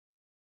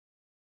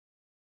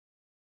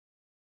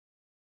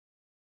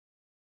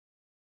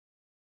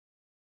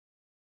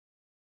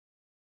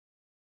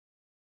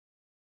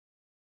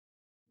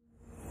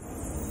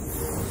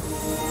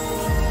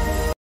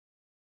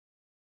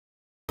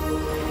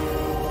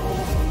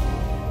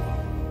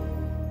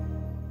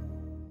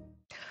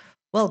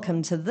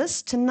Welcome to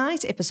this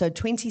tonight, episode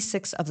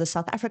 26 of the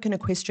South African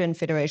Equestrian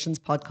Federation's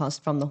podcast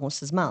From the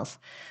Horse's Mouth.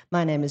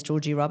 My name is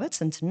Georgie Roberts,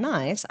 and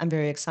tonight I'm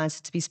very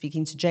excited to be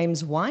speaking to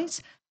James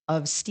White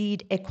of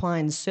Steed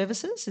Equine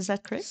Services. Is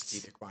that correct?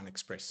 Steed Equine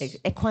Express.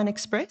 Equine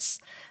Express.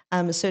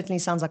 It certainly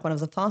sounds like one of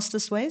the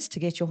fastest ways to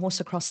get your horse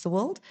across the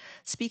world.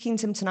 Speaking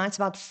to him tonight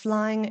about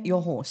flying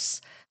your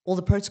horse, all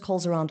the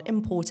protocols around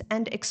import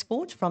and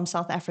export from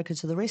South Africa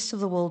to the rest of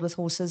the world with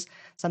horses,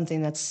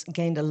 something that's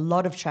gained a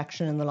lot of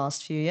traction in the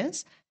last few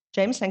years.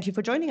 James, thank you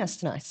for joining us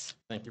tonight.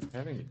 Thank you for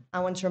having me.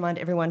 I want to remind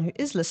everyone who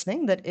is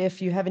listening that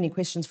if you have any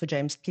questions for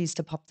James, please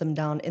to pop them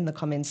down in the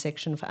comments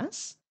section for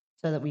us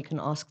so that we can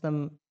ask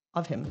them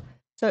of him.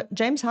 So,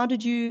 James, how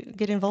did you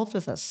get involved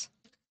with this?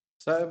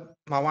 So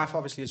my wife,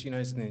 obviously, as you know,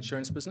 is in the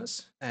insurance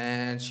business,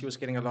 and she was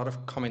getting a lot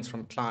of comments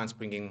from clients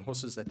bringing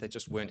horses that they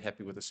just weren't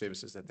happy with the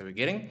services that they were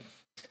getting.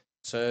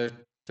 So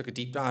took a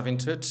deep dive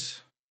into it,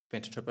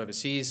 went a trip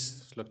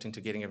overseas, looked into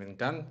getting everything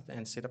done,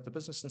 and set up the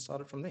business and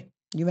started from there.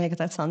 You make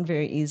that sound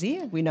very easy.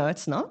 We know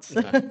it's not.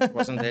 No, it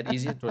wasn't that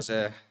easy. It was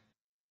a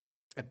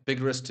big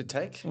risk to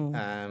take.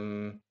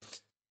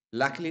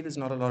 Luckily, there's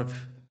not a lot of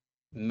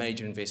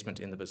major investment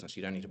in the business.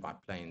 You don't need to buy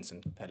planes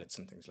and pallets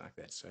and things like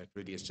that. So it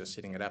really is just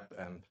setting it up,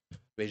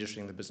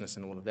 registering the business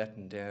and all of that,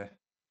 and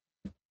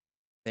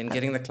then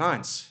getting the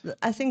clients.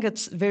 I think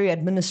it's very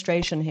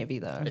administration heavy,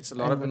 though. It's a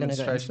lot of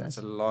administration. It's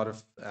a lot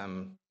of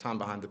time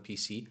behind the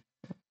PC.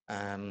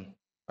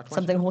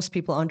 Something horse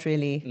people aren't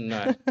really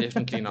no,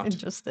 definitely not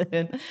interested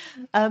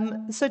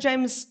in. So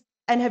James,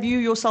 and have you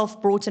yourself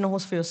brought in a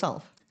horse for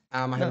yourself?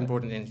 I haven't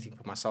brought in anything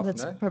for myself.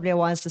 That's no. probably a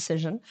wise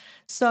decision.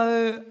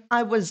 So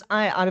I,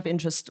 out of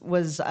interest,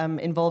 was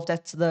involved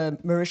at the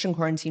Mauritian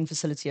quarantine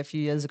facility a few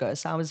years ago.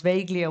 So I was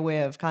vaguely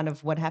aware of kind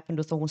of what happened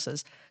with the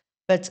horses.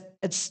 But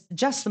it's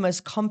just the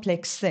most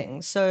complex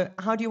thing. So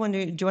how do you want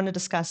to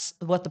discuss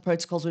what the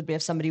protocols would be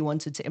if somebody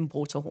wanted to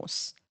import a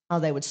horse, how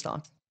they would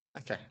start?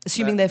 Okay.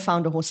 Assuming they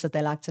found a horse that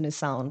they liked and is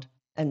sound,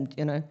 and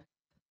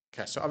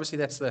Okay, so obviously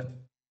that's the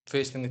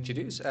first thing that you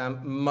do.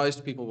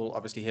 Most people will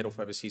obviously head off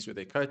overseas with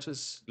their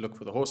coaches, look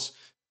for the horse,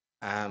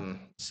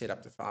 set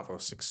up the 5 or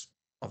 6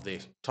 of their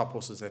top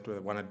horses that they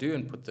want to do,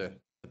 and put the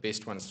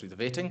best ones through the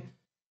vetting.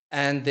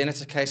 And then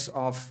it's a case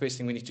of first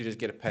thing we need to do is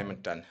get a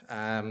payment done.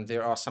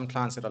 There are some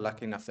clients that are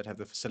lucky enough that have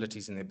the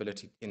facilities and the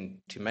ability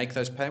to make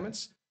those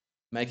payments.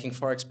 Making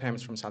Forex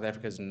payments from South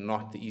Africa is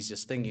not the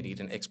easiest thing. You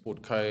need an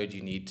export code.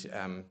 You need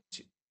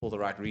all the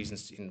right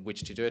reasons in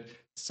which to do it.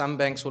 Some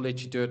banks will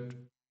let you do it.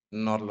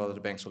 Not a lot of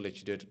the banks will let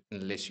you do it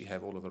unless you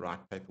have all of the right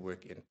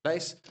paperwork in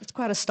place. It's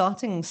quite a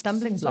stumbling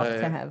block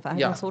to have. I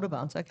hadn't thought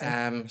about.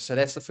 Okay. So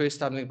that's the first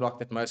stumbling block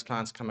that most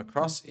clients come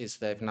across is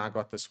they've now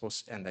got this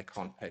horse and they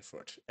can't pay for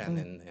it. And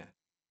then the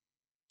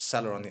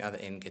seller on the other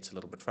end gets a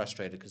little bit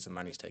frustrated because the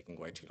money's taking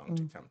way too long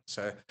to come.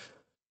 So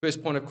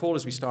first point of call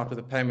is we start with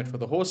a payment for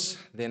the horse.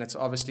 Then it's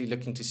obviously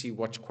looking to see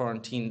which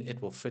quarantine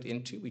it will fit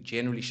into. We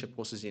generally ship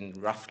horses in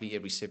roughly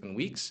every 7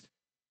 weeks.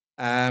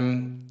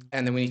 And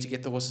then we need to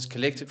get the horses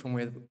collected from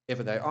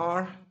wherever they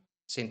are,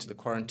 sent to the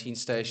quarantine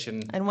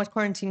station. And what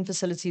quarantine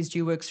facilities do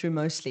you work through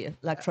mostly,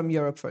 like from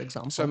Europe, for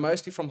example? So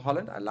mostly from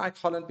Holland. I like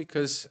Holland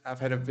because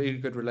I've had a very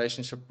good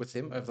relationship with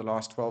them over the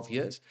last 12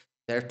 years.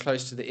 They're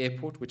close to the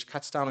airport, which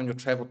cuts down on your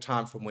travel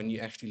time from when you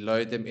actually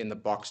load them in the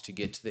box to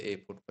get to the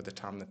airport by the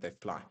time that they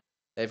fly.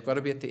 They've got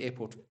to be at the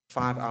airport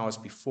 5 hours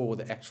before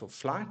the actual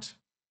flight.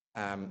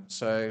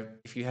 So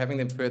if you're having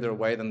them further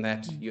away than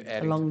that, you're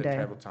adding to the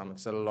travel time.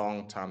 It's a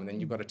long time. And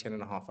then you've got a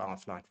 10.5-hour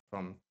flight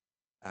from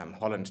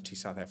Holland to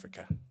South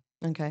Africa.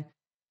 Okay.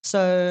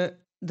 So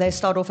they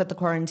start off at the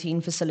quarantine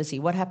facility.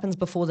 What happens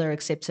before they're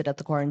accepted at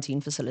the quarantine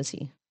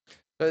facility?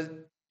 So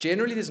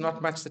generally, there's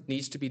not much that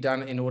needs to be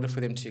done in order for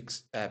them to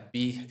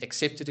be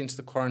accepted into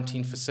the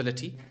quarantine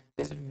facility.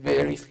 There's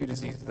very few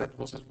diseases that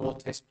horses will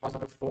test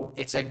positive for.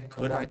 It's a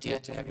good idea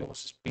to have your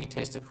horses be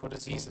tested for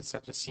diseases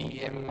such as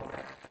CEM,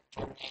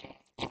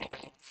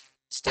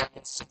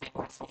 Stamens,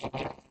 for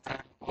EBA.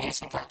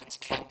 Yes, and guidance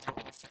can come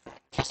in if they're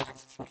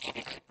positive for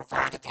EBA,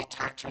 provided their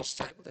titer is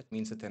stable. That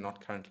means that they're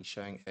not currently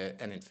showing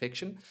an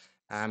infection.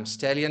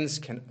 Stallions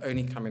can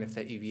only come in if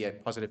they're EVA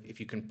positive. If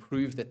you can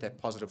prove that they're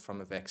positive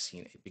from a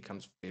vaccine, it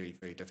becomes very,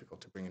 very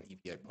difficult to bring an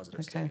EVA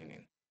positive stallion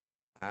in.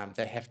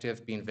 They have to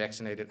have been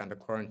vaccinated under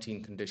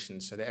quarantine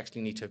conditions. So they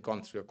actually need to have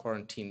gone through a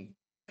quarantine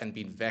and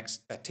been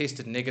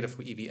tested negative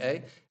for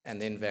EVA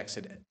and then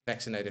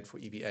vaccinated for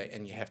EVA.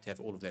 And you have to have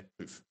all of that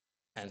proof.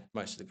 And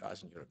most of the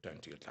guys in Europe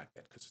don't do it like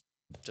that because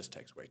it just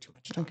takes way too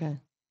much time.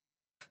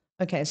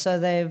 Okay.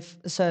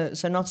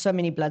 So not so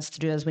many bloods to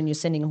do as when you're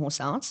sending a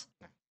horse out.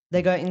 No.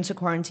 They go into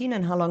quarantine,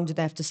 and how long do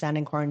they have to stand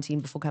in quarantine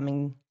before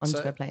coming onto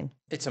a plane?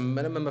 It's a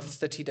minimum of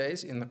 30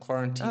 days in the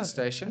quarantine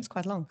station. That's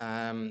quite long.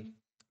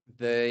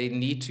 They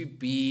need to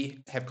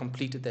have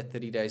completed that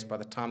 30 days by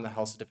the time the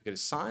health certificate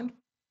is signed.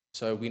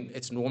 So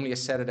it's normally a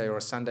Saturday or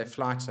a Sunday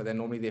flight, so they're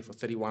normally there for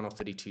 31 or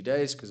 32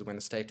 days, because when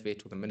the state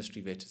vet or the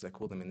ministry vet, as they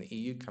call them in the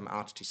EU, come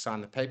out to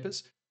sign the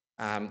papers,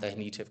 they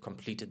need to have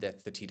completed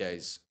that 30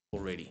 days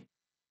already.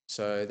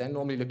 So they're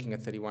normally looking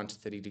at 31 to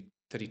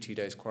 32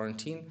 days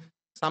quarantine.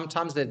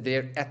 Sometimes they're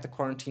there at the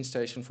quarantine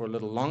station for a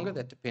little longer.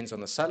 That depends on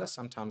the seller.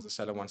 Sometimes the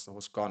seller wants the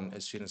horse gone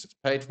as soon as it's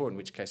paid for, in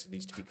which case it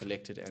needs to be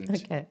collected and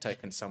Okay.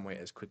 taken somewhere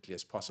as quickly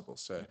as possible.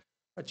 So,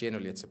 but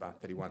generally it's about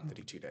 31,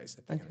 32 days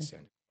that they're going to stay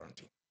in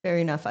quarantine. Fair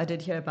enough. I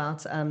did hear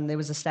about there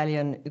was a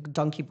stallion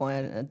donkey boy.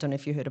 I don't know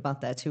if you heard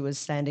about that, who was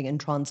standing in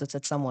transit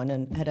at someone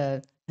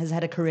and has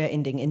had a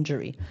career-ending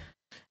injury.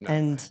 No, I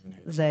And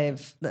haven't heard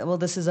of that.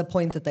 this is a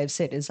point that they've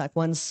said is like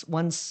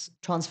once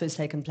transfer's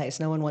taken place,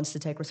 no one wants to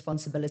take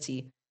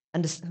responsibility,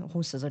 and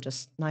horses are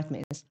just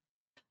nightmares.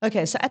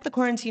 Okay, so at the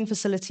quarantine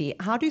facility,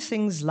 how do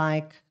things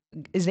like,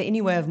 is there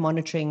any way of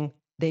monitoring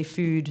their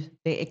food,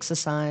 their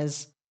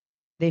exercise,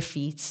 their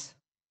feet?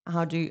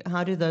 How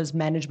do those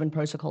management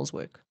protocols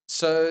work?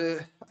 So,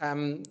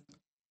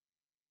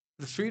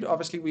 the food,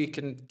 obviously, we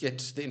can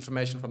get the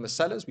information from the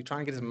sellers. We try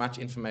and get as much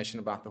information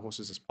about the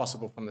horses as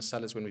possible from the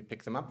sellers when we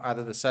pick them up,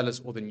 either the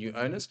sellers or the new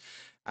owners.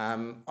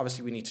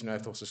 Obviously, we need to know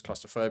if the horse is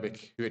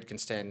claustrophobic, who it can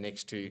stand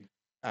next to.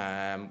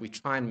 We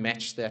try and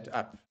match that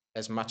up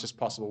as much as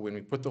possible when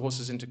we put the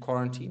horses into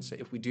quarantine. So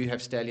if we do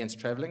have stallions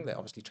traveling, they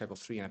obviously travel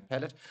 3 in a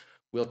paddock.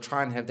 We'll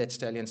try and have that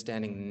stallion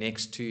standing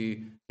next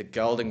to the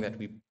gelding that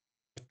we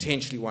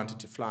potentially wanted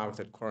to fly with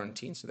at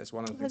quarantine. So that's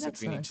one of the things that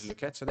that's we need nice. to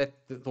look at. So that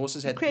the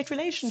horses had Create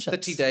relationships.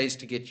 30 days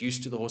to get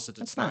used to the horse that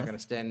it's That's now nice. going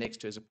to stand next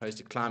to, as opposed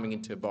to climbing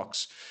into a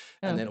box.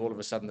 Yeah. And then all of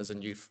a sudden there's a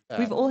new...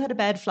 We've all had a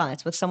bad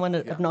flight with someone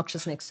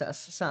obnoxious next to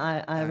us, so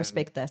I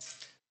respect that.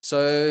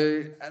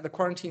 So the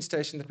quarantine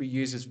station that we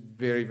use is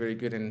very, very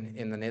good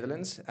in the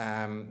Netherlands.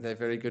 They're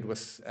very good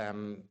with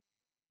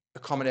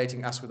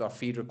accommodating us with our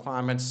feed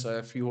requirements. So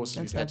a few horses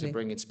we've had to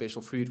bring in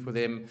special food for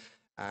them.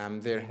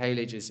 Their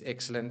haylage is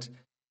excellent.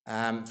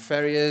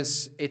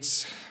 Farriers,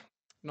 it's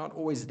not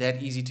always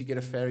that easy to get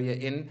a farrier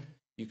in.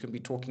 You can be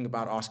talking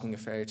about asking a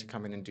farrier to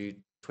come in and do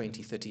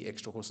 20, 30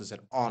 extra horses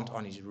that aren't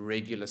on his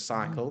regular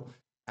cycle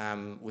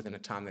within a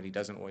time that he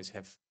doesn't always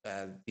have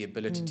the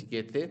ability to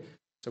get there.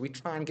 So we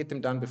try and get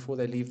them done before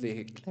they leave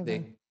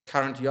their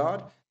current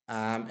yard.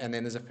 And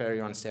then there's a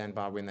farrier on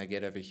standby when they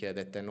get over here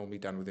that they're normally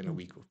done within a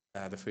week,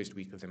 the first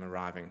week of them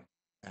arriving,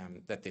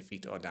 that their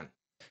feet are done.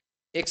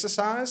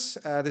 Exercise,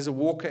 there's a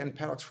walker and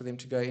paddocks for them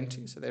to go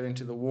into, so they're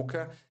into the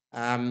walker.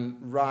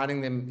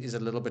 Riding them is a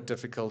little bit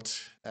difficult,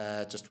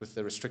 just with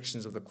the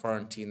restrictions of the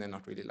quarantine. They're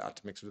not really allowed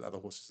to mix with other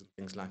horses and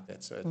things like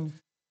that, so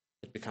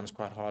it becomes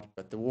quite hard.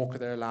 But the walker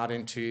they're allowed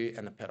into,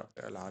 and the paddock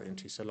they're allowed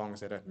into, so long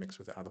as they don't mix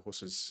with the other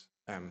horses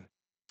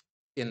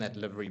in that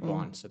livery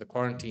barn. So the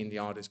quarantine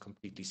yard is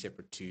completely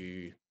separate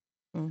to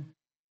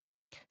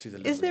the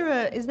livery.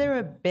 Is there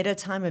a better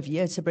time of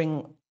year to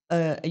bring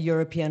a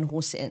European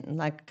horse in,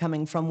 like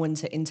coming from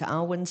winter into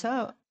our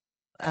winter?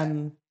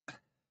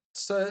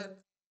 So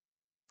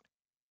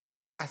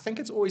I think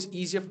it's always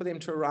easier for them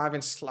to arrive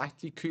in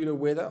slightly cooler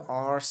weather.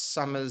 Our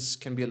summers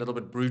can be a little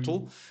bit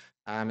brutal,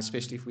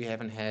 especially if we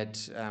haven't had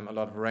a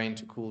lot of rain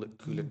to cool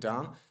it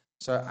down.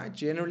 So I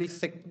generally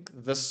think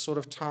this sort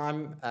of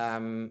time,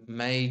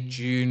 May,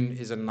 June,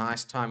 is a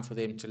nice time for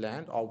them to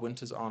land. Our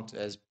winters aren't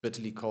as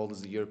bitterly cold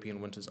as the European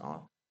winters are.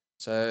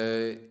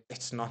 So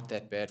it's not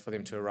that bad for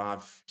them to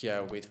arrive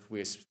here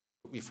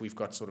if we've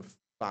got sort of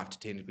 5 to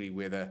 10 degree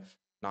weather.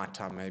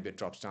 Nighttime, maybe it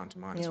drops down to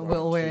minus one. We're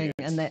all wearing,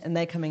 and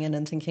they're coming in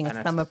and thinking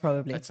it's summer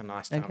probably. That's a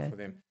nice time for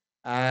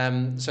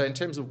them. So in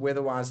terms of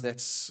weather-wise,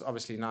 that's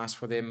obviously nice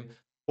for them.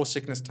 Horse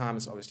sickness time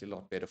is obviously a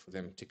lot better for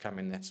them to come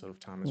in that sort of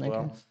time as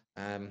well.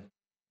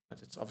 But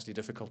it's obviously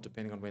difficult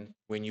depending on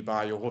when you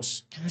buy your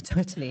horse.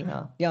 Totally,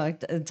 yeah.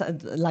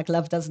 Like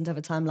love doesn't have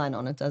a timeline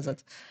on it, does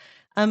it?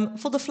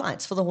 For the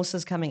flights, for the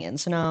horses coming in.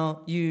 So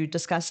now you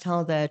discussed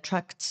how they're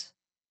trucked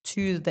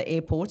to the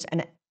airport,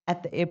 and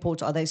at the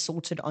airport, are they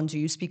sorted onto,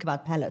 you speak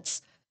about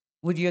pallets.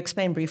 Would you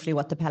explain briefly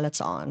what the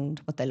pallets are and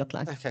what they look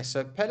like? Okay,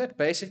 so pallet,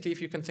 basically,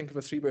 if you can think of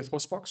a 3-berth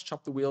horse box,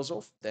 chop the wheels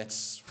off,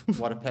 that's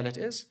what a pallet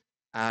is.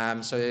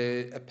 So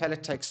a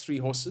pallet takes 3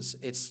 horses.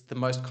 It's the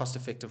most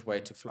cost-effective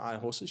way to fly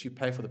horses. You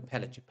pay for the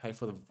pallet, you pay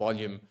for the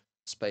volume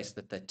space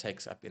that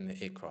takes up in the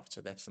aircraft.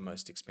 So that's the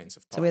most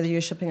expensive part. So whether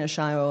you're shipping a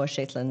Shire or a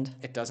Shetland?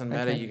 It doesn't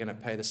matter. You're going to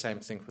pay the same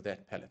thing for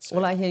that pallet. So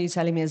all I hear you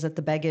telling me is that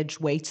the baggage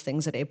weight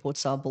things at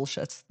airports are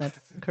bullshit. That's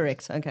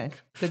correct. Okay.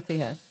 Good to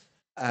hear.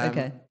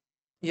 Okay.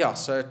 Yeah,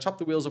 so chop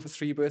the wheels off a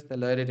 3-berth. They're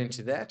loaded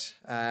into that.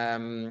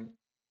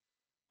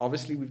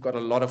 Obviously, we've got a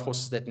lot of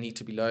horses that need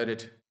to be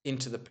loaded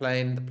into the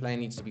plane. The plane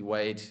needs to be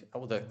weighed,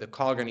 or the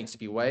cargo needs to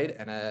be weighed,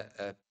 and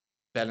a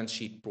balance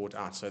sheet brought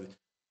out. So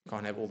you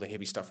can't have all the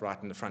heavy stuff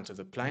right in the front of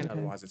the plane,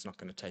 otherwise it's not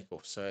going to take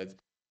off. So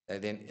they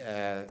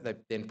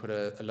then put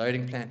a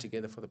loading plan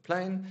together for the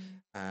plane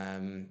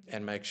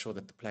and make sure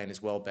that the plane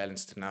is well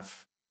balanced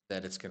enough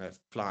that it's going to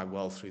fly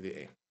well through the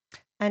air.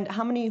 And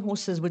how many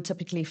horses would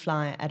typically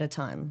fly at a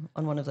time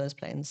on one of those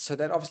planes? So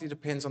that obviously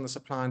depends on the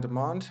supply and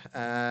demand.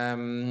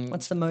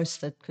 What's the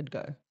most that could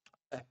go?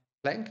 A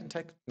plane can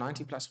take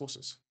 90 plus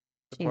horses.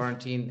 The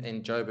quarantine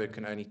in Joburg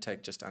can only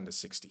take just under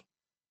 60.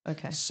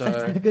 Okay, so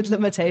that's a good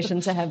limitation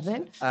to have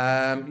then.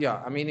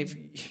 Yeah, I mean,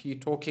 if you're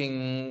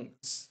talking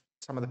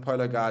some of the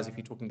polo guys, if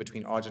you're talking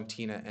between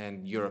Argentina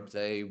and Europe,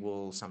 they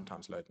will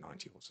sometimes load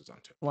 90 horses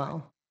onto it.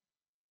 Wow.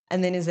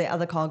 And then is there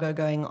other cargo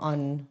going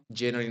on?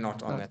 Generally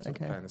not on Not, that sort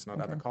of okay. plane. There's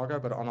not other cargo,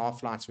 but on our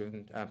flights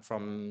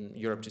from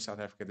Europe to South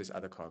Africa, there's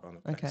other cargo on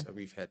the plane. Okay. So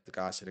we've had the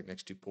guys sitting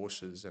next to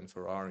Porsches and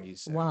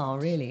Ferraris. And, Wow,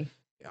 really?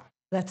 yeah.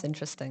 That's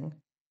interesting.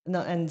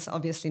 No, and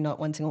obviously not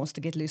wanting horse to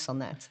get loose on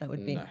that. That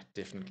would be. No,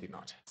 definitely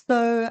not.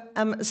 So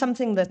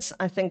something that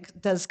I think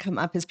does come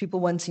up is people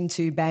wanting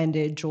to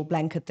bandage or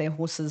blanket their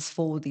horses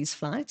for these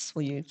flights.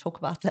 Will you talk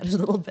about that a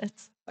little bit?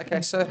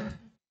 Okay, so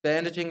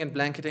bandaging and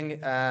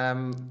blanketing.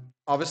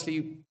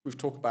 Obviously, we've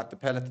talked about the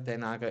pallet that they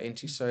now go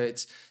into. So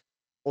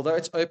although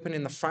it's open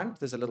in the front,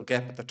 there's a little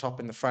gap at the top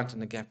in the front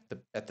and a gap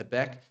at the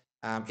back.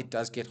 It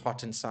does get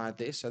hot inside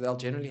there. So they'll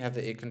generally have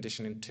the air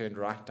conditioning turned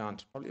right down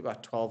to probably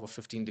about 12 or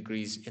 15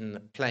 degrees in the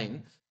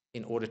plane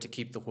in order to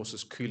keep the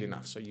horses cool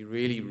enough. So you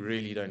really,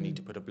 really don't need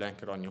to put a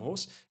blanket on your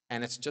horse.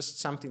 And it's just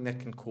something that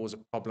can cause a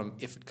problem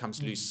if it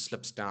comes loose,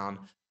 slips down.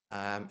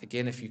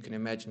 Again, if you can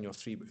imagine your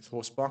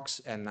 3-horse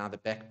box and now the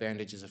back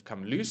bandages have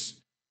come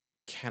loose,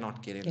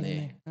 cannot get in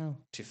there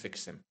to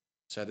fix them.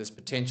 So there's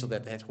potential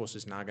that horse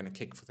is now going to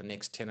kick for the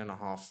next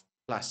 10.5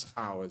 plus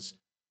hours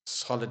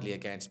solidly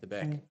against the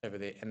back over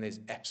there. And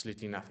there's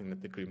absolutely nothing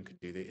that the groom could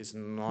do. There's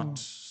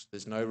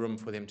no room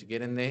for them to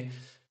get in there.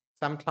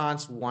 Some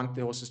clients want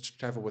their horses to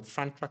travel with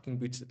front trucking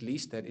boots at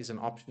least. That is an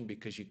option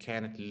because you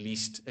can at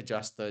least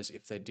adjust those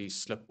if they do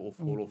slip or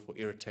fall off or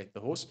irritate the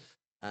horse.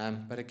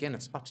 But again,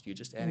 it's hot. You're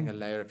just adding a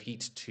layer of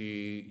heat to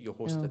your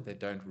horse that they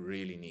don't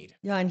really need.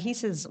 Yeah, and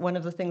heat is one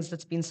of the things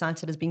that's been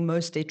cited as being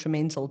most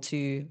detrimental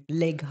to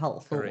leg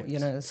health. Correct.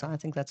 Or, so I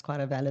think that's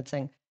quite a valid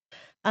thing.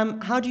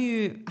 How do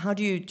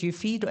you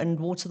feed and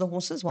water the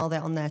horses while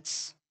they're on that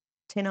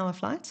 10-hour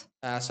flight?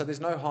 So there's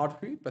no hard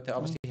food, but they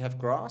obviously have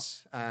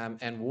grass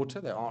and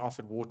water. They are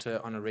offered water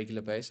on a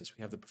regular basis.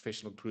 We have the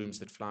professional grooms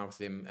that fly with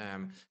them,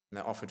 and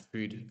they're offered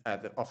food.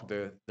 They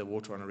offer the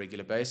water on a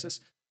regular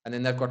basis. And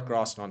then they've got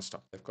grass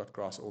nonstop. They've got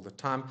grass all the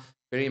time.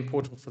 Very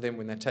important for them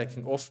when they're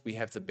taking off. We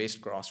have the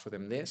best grass for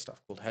them there, stuff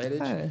called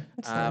haylage.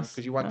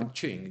 Because you want them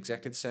chewing.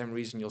 Exactly the same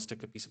reason you'll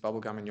stick a piece of bubble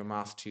gum in your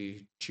mouth to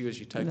chew as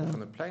you take off from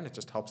the plane. It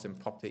just helps them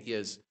pop their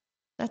ears.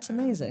 That's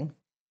amazing.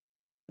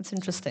 It's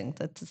interesting.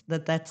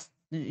 That's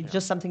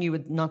just something you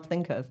would not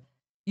think of.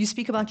 You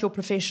speak about your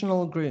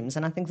professional grooms,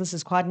 and I think this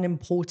is quite an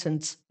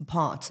important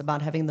part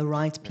about having the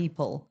right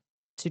people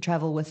to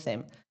travel with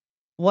them.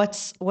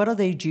 What are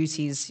their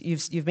duties?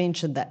 You've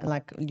mentioned that,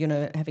 like,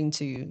 having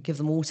to give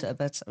them water,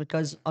 but it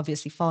goes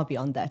obviously far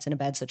beyond that in a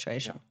bad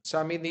situation. Yeah. So,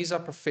 I mean, these are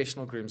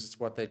professional grooms. It's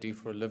what they do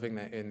for a living.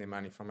 They earn their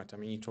money from it. I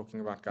mean, you're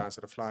talking about guys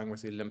that are flying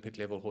with the Olympic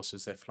level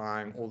horses. They're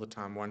flying all the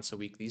time, once a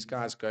week. These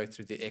guys go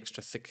through the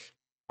extra thick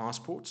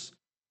passports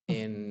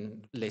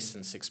in less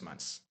than 6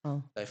 months.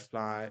 They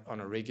fly on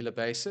a regular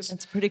basis.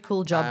 It's a pretty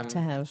cool job to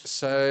have.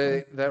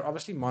 So they're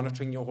obviously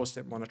monitoring your horse.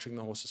 They're monitoring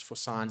the horses for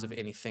signs of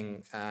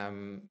anything.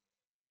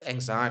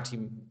 Anxiety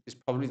is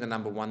probably the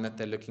number one that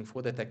they're looking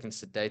for, that they can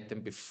sedate them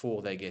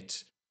before they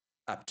get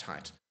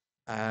uptight.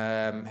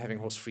 Having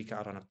horse freak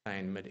out on a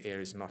plane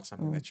mid-air is not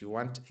something that you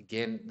want.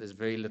 Again, there's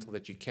very little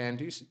that you can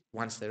do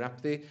once they're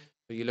up there.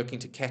 So you're looking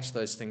to catch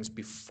those things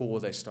before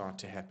they start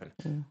to happen.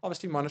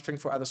 Obviously monitoring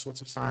for other sorts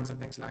of signs and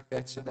things like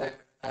that. So that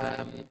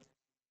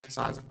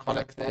signs of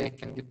colic, they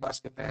can get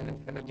buscopan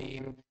and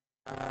phenidine.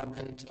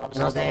 And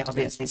They're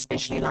obviously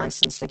specially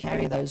licensed to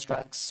carry those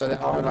drugs. So they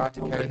are allowed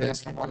to carry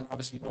this. One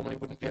obviously normally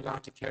wouldn't be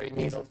allowed to carry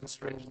needles and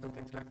syringes and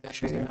things like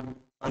that.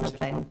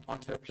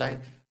 Onto a plane,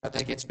 but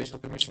they get special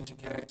permission to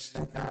carry it.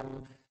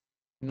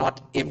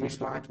 Not every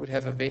flight would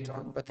have a vet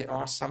on, but there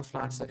are some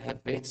flights that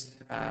have vets.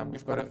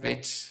 We've got a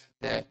vet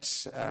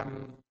that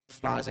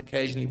flies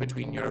occasionally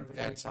between Europe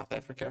and South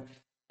Africa,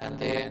 and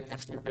they're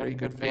actually a very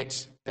good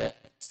vet that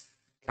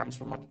comes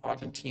from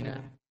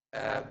Argentina.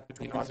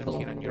 Between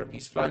Argentina and Europe.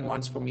 He's flown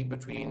once for me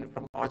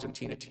from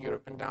Argentina to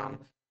Europe and down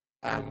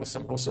with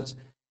some horses.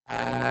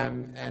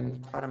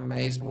 And quite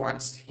amazed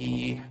once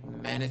he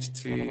managed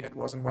to, it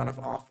wasn't one of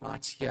our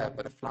flights here,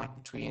 but a flight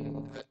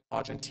between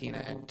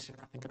Argentina and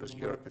I think it was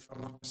Europe, if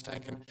I'm not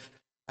mistaken.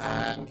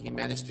 He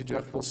managed to do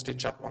a full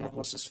stitch up on a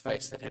horse's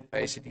face that had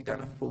basically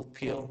done a full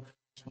peel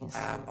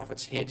of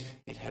its head.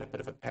 It had a bit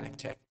of a panic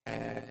attack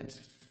and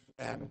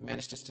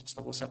managed to stitch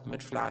the horse up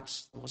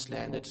mid-flight. The horse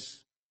landed.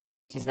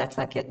 Geez, that's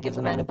like it gives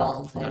a man a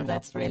buzz. And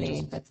that's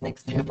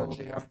next level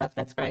stuff.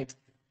 That's great.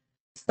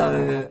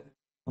 So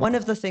one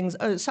of the things,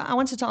 so I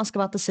wanted to ask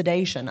about the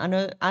sedation. I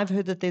know I've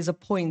heard that there's a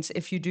point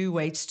if you do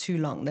wait too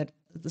long that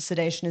the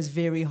sedation is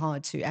very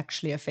hard to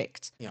actually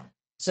affect. Yeah.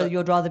 So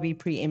you'd rather be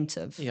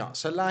preemptive. Yeah.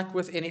 So like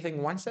with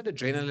anything, once that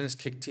adrenaline is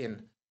kicked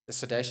in, the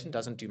sedation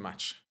doesn't do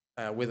much,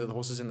 whether the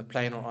horse is in the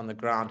plane or on the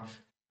ground,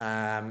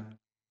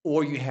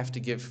 or you have to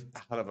give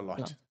a hell of a lot.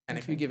 Yeah. And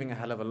if you're giving a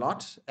hell of a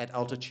lot at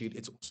altitude,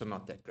 it's also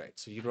not that great.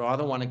 So you'd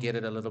rather want to get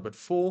it a little bit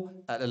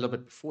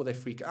before they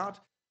freak out.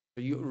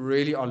 So you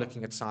really are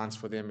looking at signs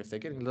for them if they're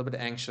getting a little bit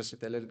anxious, if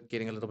they're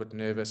getting a little bit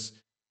nervous.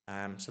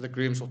 So the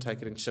grooms will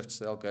take it in shifts.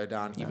 They'll go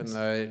down, even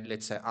though,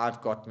 let's say,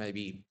 I've got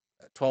maybe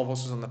 12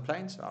 horses on the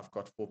plane. So I've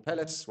got 4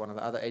 pellets. One of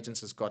the other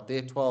agents has got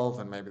their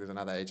 12, and maybe there's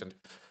another agent.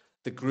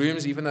 The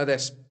grooms, even though they're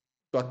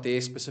got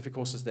their specific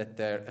horses that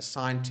they're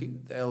assigned to,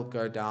 they'll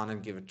go down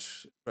and give it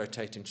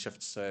rotating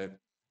shifts. So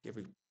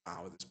every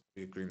hour there's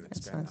probably a groom that's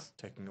That's going out, nice.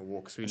 taking a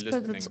walk through, I suppose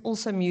it's listening.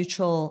 also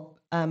mutual.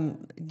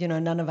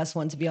 None of us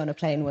want to be on a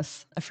plane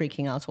with a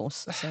freaking out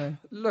horse. So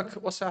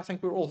Look, also, I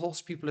think we're all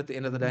horse people at the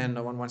end of the day, and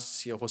no one wants to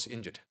see a horse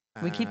injured.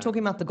 we keep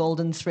talking about the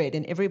golden thread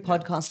in every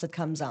podcast that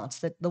comes out,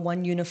 that the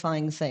one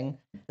unifying thing,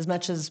 as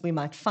much as we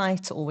might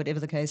fight or whatever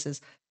the case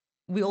is,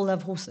 we all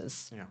love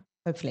horses, Yeah.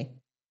 hopefully.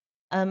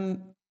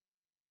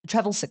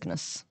 Travel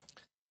sickness.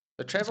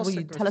 The travel Will you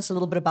sickness. tell us a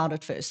little bit about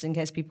it first, in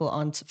case people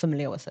aren't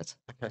familiar with it?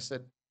 Okay, so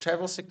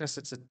travel sickness,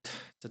 it's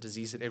a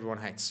disease that everyone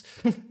hates.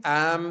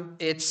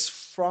 It's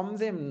from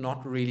them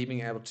not really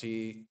being able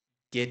to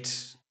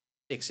get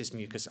excess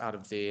mucus out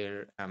of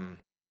their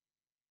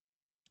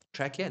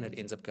trachea, and it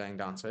ends up going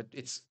down. So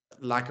it's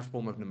like a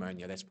form of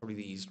pneumonia. That's probably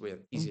the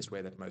easiest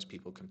way that most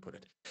people can put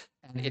it.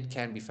 And it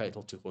can be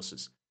fatal to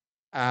horses.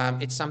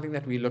 It's something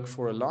that we look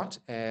for a lot,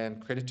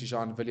 and credit to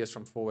Jean de Villiers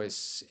from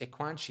Fourways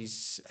Equine.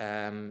 She's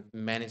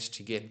managed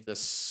to get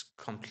this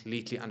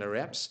completely under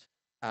wraps.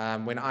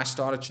 When I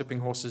started shipping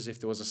horses, if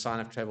there was a sign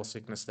of travel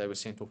sickness, they were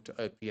sent off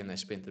to OP and they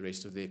spent the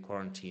rest of their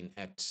quarantine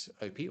at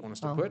OP,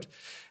 honest to put.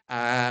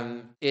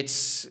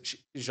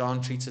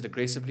 Jean treats it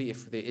aggressively.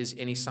 If there is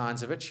any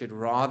signs of it, she'd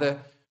rather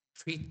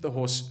treat the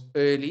horse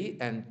early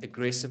and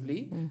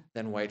aggressively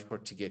than wait for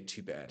it to get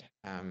too bad.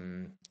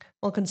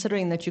 Well,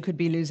 considering that you could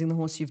be losing the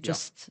horse you've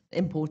just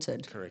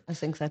imported, correct. I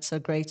think that's a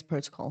great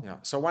protocol. Yeah.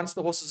 So once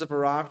the horses have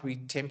arrived, we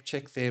temp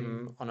check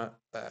them on a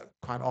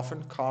quite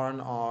often.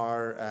 Karen,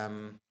 our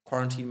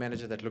quarantine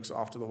manager that looks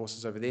after the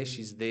horses over there,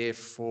 she's there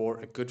for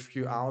a good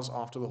few hours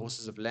after the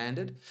horses have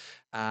landed,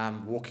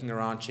 walking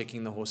around,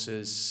 checking the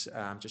horses,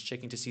 just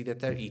checking to see that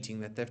they're eating,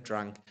 that they've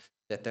drunk,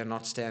 that they're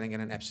not standing in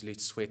an absolute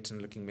sweat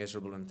and looking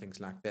miserable and things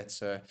like that.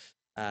 So,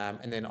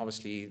 and then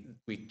obviously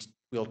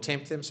we'll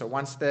temp them. So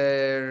once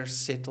they're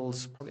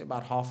settled, probably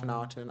about half an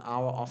hour to an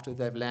hour after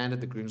they've landed,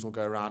 the grooms will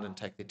go around and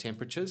take their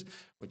temperatures,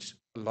 which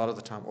a lot of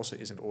the time also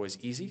isn't always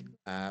easy,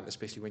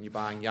 especially when you're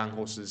buying young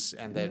horses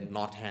and they're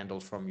not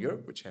handled from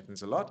Europe, which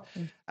happens a lot.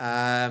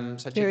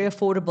 Very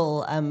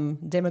affordable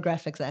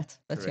demographic that.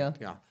 That's correct,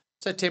 yeah.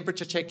 So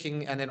temperature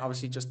checking, and then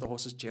obviously just the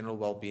horse's general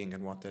well-being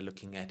and what they're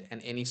looking at,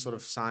 and any sort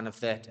of sign of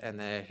that, and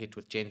they're hit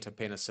with Genta,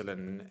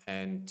 penicillin,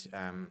 and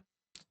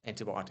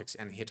antibiotics,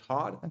 and hit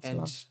hard,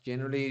 and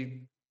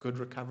generally good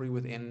recovery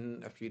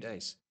within a few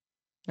days.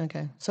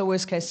 Okay. So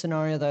worst case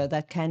scenario, though,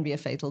 that can be a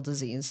fatal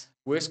disease.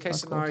 Worst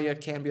case scenario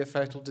can be a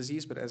fatal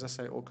disease, but as I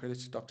say, all credit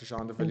to Dr.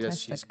 Jean de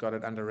Villiers. She's got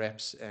it under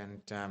wraps,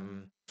 and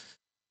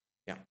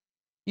yeah.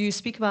 You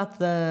speak about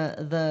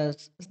the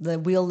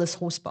wheelless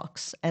horse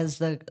box as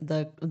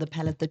the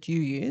pallet that you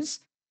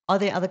use. Are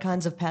there other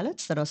kinds of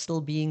pallets that are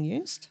still being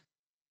used?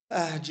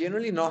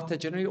 Generally not. They're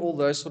generally all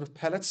those sort of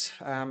pallets.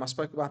 I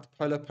spoke about the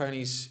polo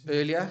ponies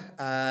earlier.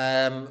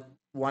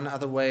 One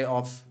other way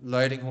of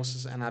loading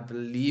horses, and I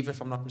believe,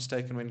 if I'm not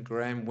mistaken, when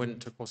Graham Wynne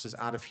took horses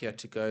out of here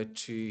to go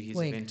to his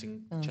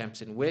eventing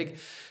champs in Weg,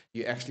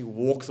 you actually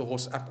walk the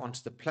horse up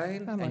onto the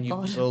plane and you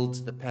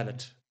build the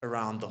pallet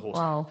around the horse.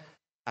 Wow.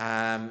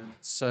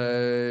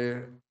 So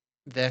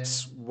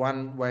that's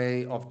one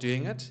way of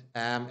doing it.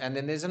 And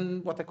then there's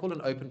what they call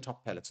an open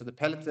top pallet. So the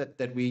pallet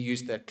that we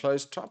use, they're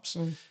closed tops.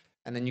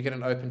 And then you get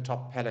an open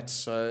top pallet.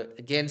 So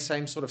again,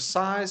 same sort of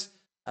size,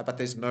 but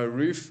there's no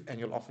roof, and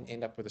you'll often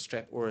end up with a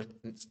strap or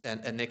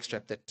a neck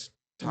strap that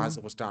ties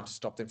the horse down to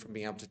stop them from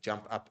being able to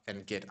jump up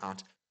and get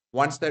out.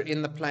 Once they're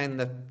in the plane,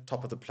 the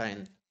top of the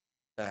plane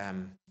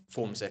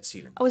forms that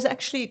ceiling. I was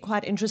actually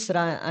quite interested.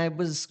 I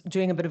was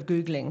doing a bit of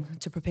Googling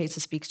to prepare to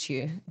speak to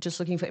you, just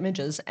looking for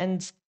images,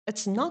 and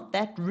it's not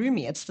that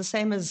roomy. It's the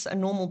same as a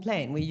normal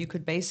plane where you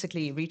could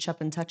basically reach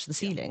up and touch the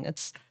ceiling.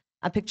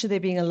 I picture there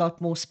being a lot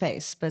more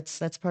space, but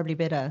that's probably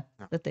better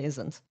that there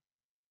isn't.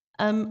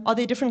 Are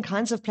there different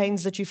kinds of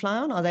planes that you fly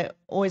on? Are they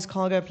always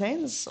cargo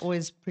planes,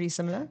 always pretty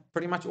similar?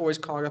 Pretty much always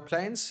cargo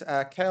planes.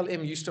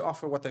 KLM used to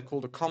offer what they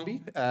called a combi,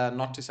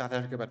 not to South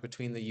Africa, but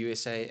between the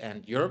USA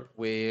and Europe,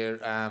 where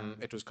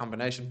it was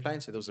combination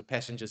planes. So there was the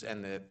passengers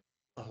and the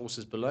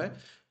horses below.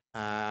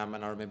 And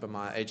I remember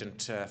my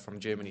agent from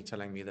Germany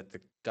telling me that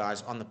the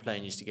guys on the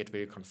plane used to get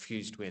very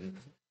confused when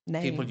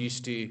people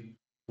used to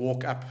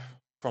walk up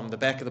from the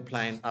back of the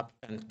plane up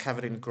and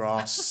covered in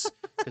grass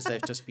because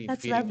they've just been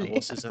feeding the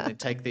horses, and they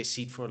take their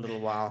seat for a little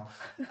while,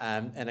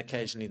 and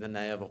occasionally the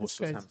neigh of a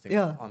horse or something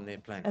on their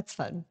plane. That's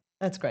fun.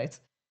 That's great.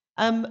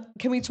 Can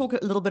we talk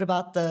a little bit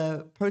about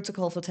the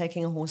protocol for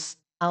taking a horse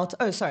out?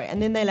 Oh, sorry. And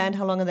then they land.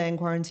 How long are they in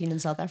quarantine in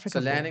South Africa? So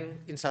landing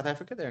in South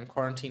Africa, they're in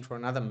quarantine for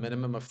another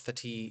minimum of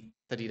 30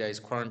 days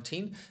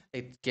quarantine.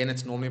 Again,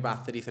 it's normally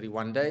about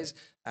 31 days.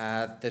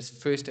 This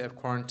first day of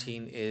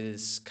quarantine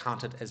is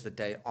counted as the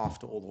day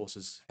after all the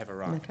horses have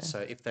arrived. Okay. So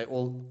if they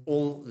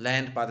all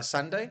land by the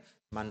Sunday,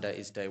 Monday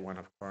is day one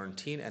of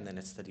quarantine, and then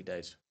it's 30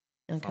 days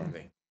from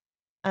there.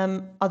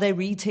 Are they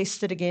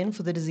retested again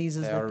for the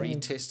diseases? They are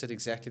retested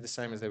exactly the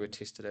same as they were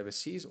tested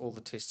overseas. All the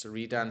tests are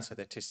redone, so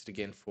they're tested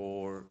again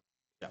for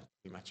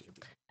pretty much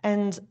everything.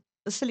 And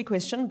a silly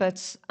question,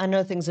 but I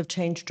know things have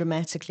changed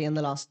dramatically in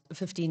the last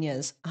 15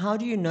 years. How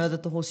do you know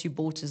that the horse you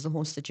bought is the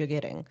horse that you're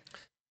getting?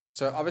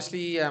 So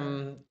obviously,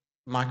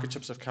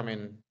 microchips have come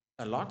in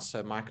a lot.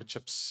 So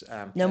microchips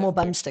No play more a bump big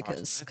part in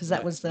stickers, that. because No,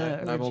 that was no,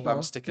 the no more bump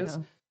original. stickers.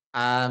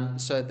 Yeah.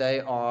 So they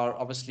are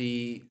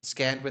obviously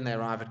scanned when they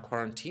arrive at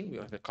quarantine. We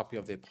have a copy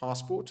of their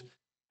passport.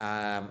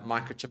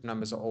 Microchip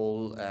numbers are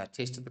all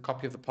tested. The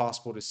copy of the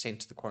passport is sent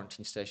to the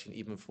quarantine station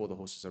even before the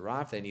horses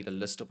arrive. They need a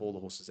list of all the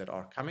horses that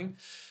are coming.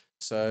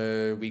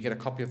 So we get a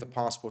copy of the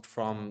passport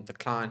from the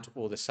client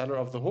or the seller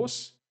of the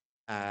horse.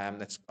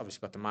 That's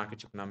obviously got the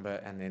microchip number,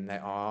 and then they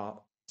are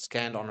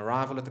scanned on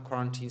arrival at the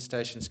quarantine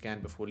station,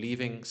 scanned before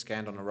leaving,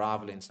 scanned on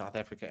arrival in South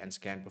Africa, and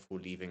scanned before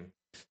leaving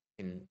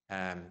in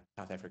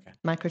South Africa.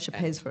 Microchip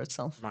And pays for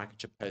itself.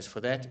 microchip pays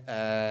for that.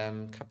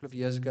 A couple of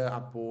years ago,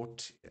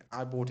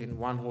 I bought in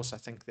one horse. I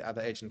think the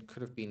other agent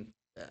could have been.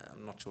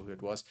 I'm not sure who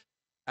it was.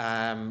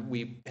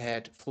 We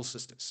had full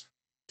sisters.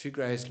 Two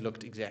greys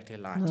looked exactly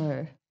alike.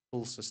 No.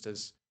 Full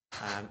sisters,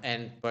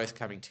 and both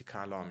coming to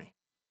Kailami.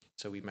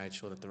 So we made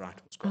sure that the right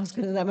horse I was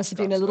got gonna, that must have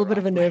got been a to the little bit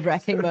of right a place.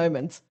 nerve-wracking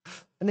moment.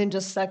 And then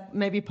just like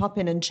maybe pop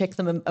in and check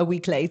them a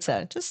week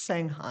later, just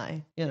saying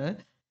hi, you know.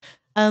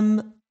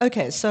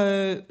 Okay,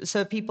 so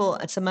people,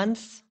 it's a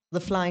month, the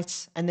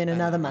flight, and then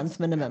another month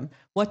minimum.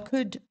 What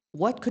could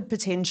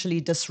potentially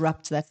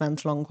disrupt that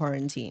month-long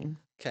quarantine?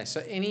 Okay,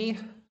 so any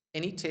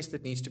test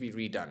that needs to be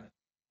redone.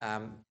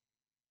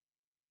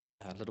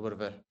 A little bit of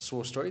a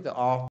sore story. There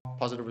are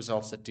positive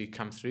results that do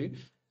come through.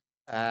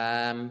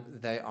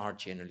 They are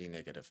generally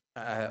negative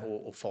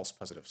or false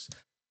positives.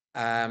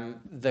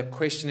 The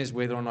question is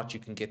whether or not you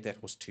can get that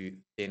horse to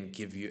then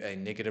give you a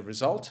negative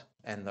result,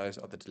 and those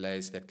are the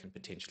delays that can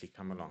potentially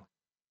come along.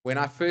 When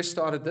I first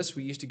started this,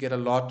 we used to get a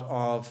lot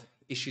of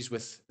issues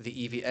with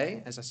the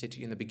EVA. As I said to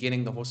you in the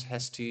beginning, the horse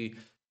has to,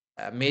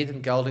 mares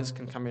and geldings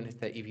can come in if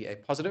they're EVA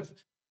positive,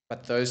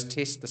 but those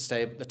tests,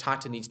 the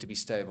titer needs to be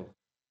stable.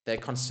 They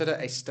consider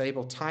a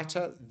stable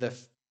titer the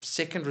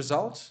second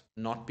result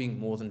not being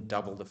more than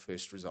double the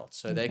first result.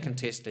 So they can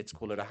test, let's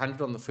call it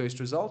 100 on the first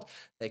result.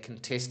 They can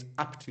test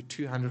up to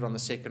 200 on the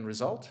second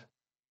result,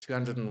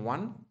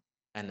 201,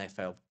 and they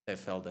failed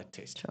that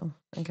test. Sure.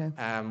 Okay.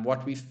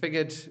 What we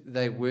figured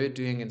they were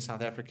doing in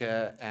South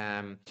Africa,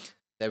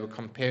 they were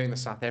comparing the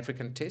South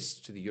African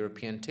tests to the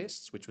European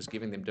tests, which was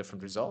giving them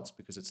different results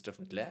because it's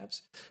different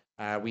labs.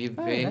 We I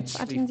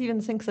eventually, didn't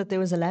even think that there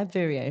was a lab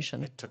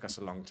variation. it took us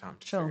a long time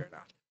to Sure. figure it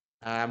out.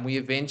 We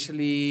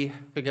eventually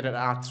figured it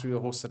out through a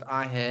horse that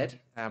I had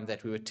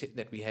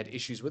that we had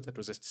issues with. It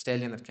was a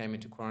stallion that came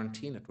into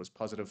quarantine. It was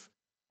positive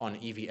on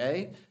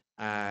EVA,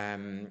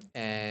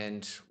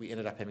 and we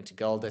ended up having to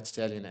geld that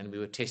stallion, and we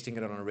were testing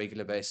it on a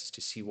regular basis to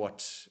see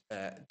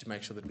to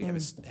make sure that we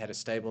had a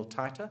stable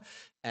titer,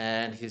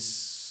 and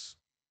his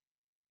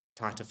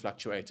titer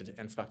fluctuated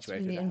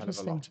really a hell of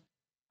a lot.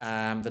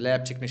 The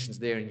lab technicians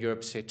there in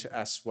Europe said to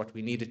us what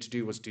we needed to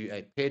do was do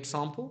a paired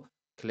sample,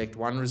 collect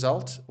one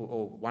result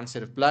or one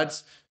set of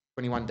bloods,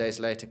 21 days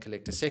later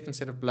collect a second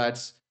set of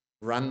bloods,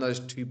 run those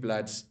two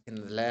bloods in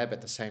the lab at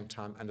the same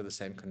time under the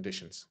same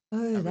conditions.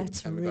 Oh,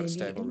 that's we got a really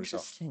stable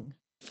interesting.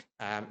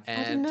 result.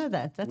 I didn't know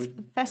that. That's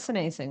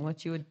fascinating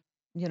what you would,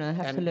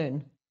 have to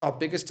learn. Our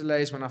biggest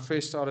delays when I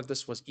first started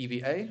this was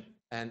EVA,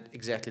 and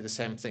exactly the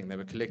same thing. They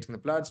were collecting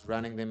the bloods,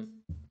 running them,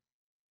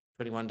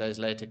 21 days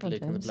later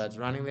collecting the bloods,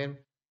 running them,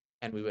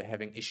 and we were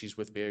having issues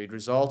with varied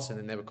results, and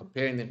then they were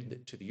comparing them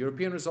to the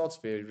European results.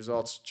 Varied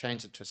results,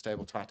 changed it to a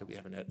stable titer. We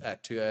haven't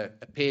had to a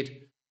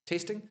paired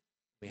testing.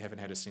 We haven't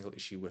had a single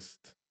issue with.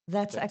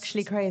 That's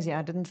actually crazy.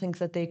 I didn't think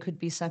that there could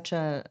be such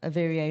a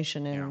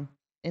variation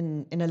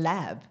in a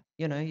lab.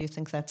 You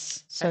think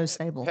that's so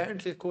stable.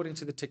 Apparently, according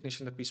to the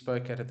technician that we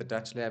spoke at the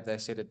Dutch lab, they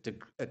said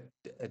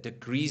a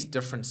degree's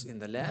difference in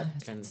the lab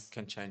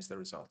can change the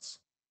results.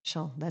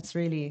 Sure, that's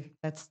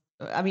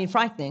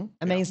frightening,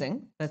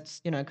 amazing, but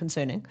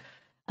concerning.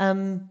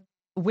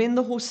 When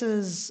the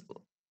horses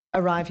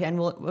arrive here, and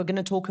we're going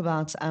to talk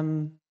about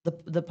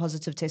the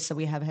positive tests that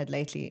we have had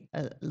lately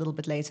a little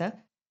bit later.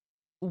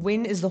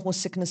 When is the horse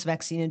sickness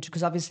vaccine into?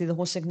 Because obviously the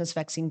horse sickness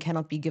vaccine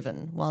cannot be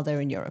given while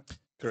they're in Europe.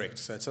 Correct.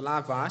 So it's a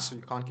live virus, so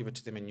you can't give it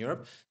to them in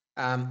Europe.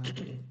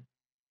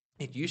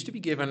 It used to be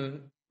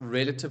given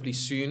relatively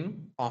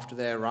soon after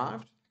they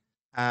arrived.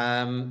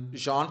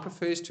 Jean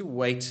prefers to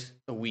wait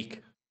a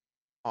week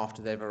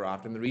after they've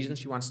arrived. And the reason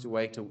she wants to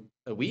wait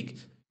a week,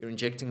 you're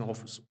injecting a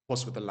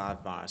horse with a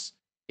live virus.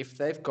 If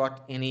they've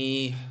got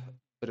any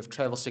bit of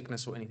travel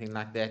sickness or anything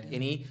like that,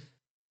 any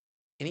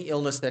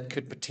illness that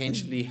could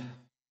potentially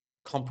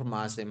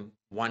compromise them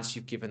once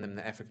you've given them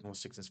the African horse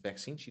sickness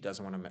vaccine, she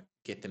doesn't want to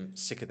get them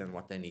sicker than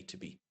what they need to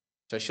be.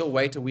 So she'll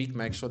wait a week,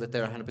 make sure that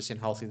they're 100%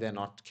 healthy, they're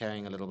not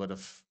carrying a little bit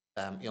of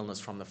illness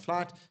from the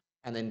flight,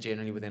 and then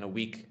generally within a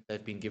week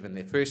they've been given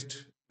their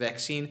first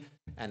vaccine,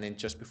 and then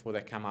just before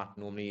they come out,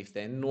 if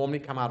they normally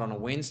come out on a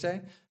Wednesday,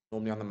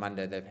 normally on the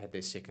Monday they've had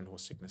their second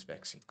horse sickness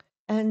vaccine.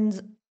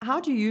 And how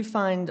do you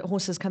find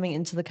horses coming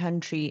into the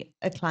country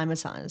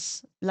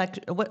acclimatize?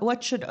 Like,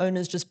 what should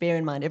owners just bear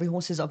in mind? Every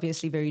horse is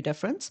obviously very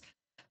different,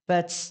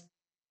 but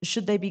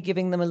should they be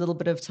giving them a little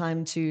bit of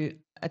time to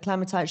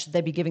acclimatize? Should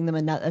they be giving them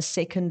a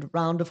second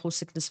round of horse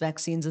sickness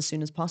vaccines as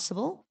soon as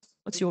possible?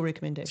 What's your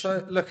recommendation?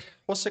 So look,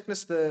 horse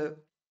sickness, the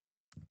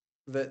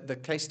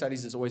case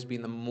studies has always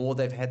been the more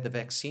they've had the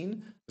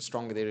vaccine, the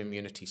stronger their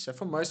immunity. So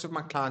for most of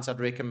my clients, I'd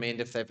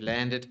recommend if they've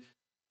landed,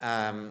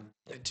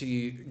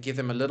 to give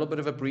them a little bit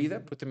of a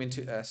breather, put them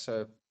into,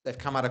 so they've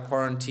come out of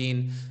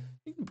quarantine,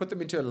 you can put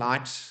them into a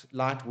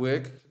light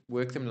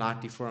work them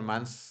lightly for a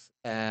month,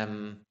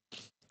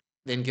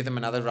 then give them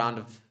another round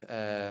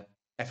of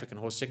African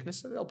horse sickness.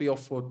 So they'll be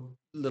off for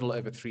a little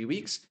over 3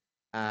 weeks,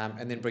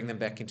 and then bring them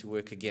back into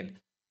work again.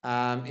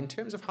 In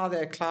terms of how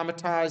they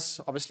acclimatize,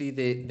 obviously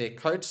their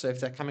coat. So if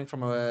they're coming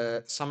from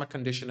a summer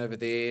condition over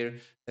there,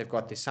 they've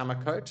got their summer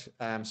coat.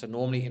 So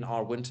normally in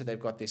our winter, they've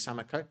got their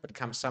summer coat, but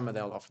come summer,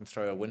 they'll often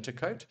throw a winter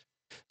coat.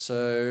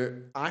 So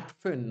I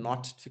prefer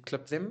not to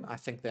clip them. I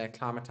think they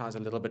acclimatize a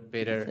little bit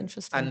better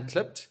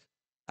unclipped.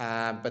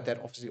 But that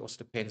obviously also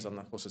depends on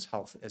the horse's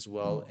health as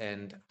well,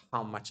 and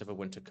how much of a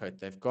winter coat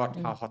they've got,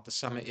 how hot the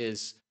summer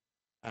is.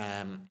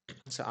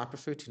 So I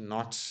prefer to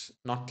not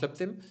clip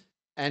them.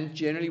 And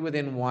generally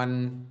within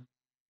one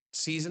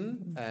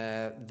season,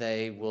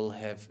 they will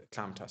have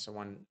acclimatized.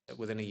 So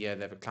within a year,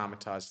 they've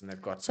acclimatized and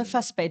they've got. So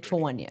fuss bait for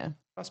 1 year.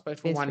 Fuss bait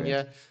for 1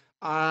 year.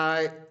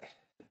 I've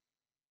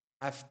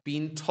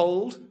been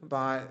told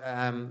by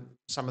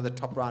some of the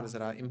top riders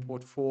that I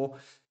import for,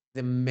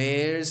 the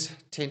mares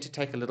tend to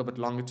take a little bit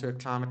longer to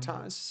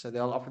acclimatize. So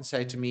they'll often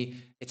say to me,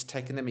 it's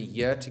taken them a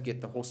year to get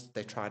the horse that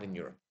they tried in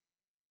Europe.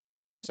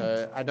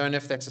 So I don't know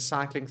if that's a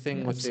cycling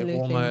thing with their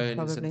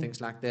hormones and things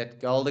like that.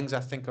 Geldings,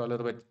 I think, are a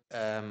little bit,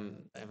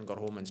 haven't got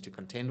hormones to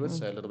contend with,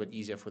 so a little bit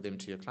easier for them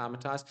to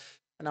acclimatize.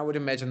 And I would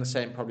imagine the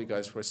same probably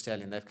goes for a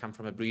stallion. They've come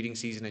from a breeding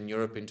season in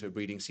Europe into a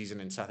breeding season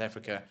in South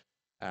Africa.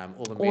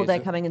 Or they're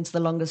coming into the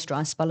longest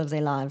dry spell of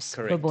their lives.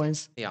 Correct. For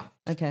boys. Yeah.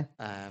 Okay.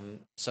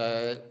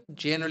 So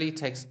generally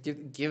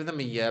give them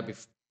a year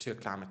to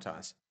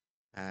acclimatize.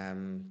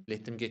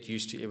 Let them get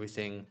used to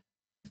everything.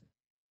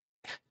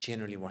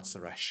 Generally, what's the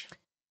rush?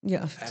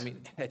 Yeah. I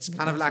mean, it's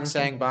kind of like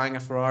saying buying a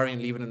Ferrari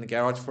and leaving it in the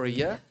garage for a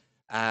year.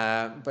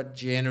 But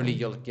generally,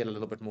 you'll get a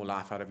little bit more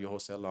life out of your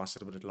horse. They'll last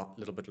a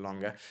little bit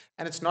longer.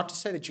 And it's not to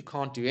say that you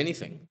can't do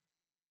anything.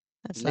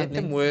 Let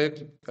them work,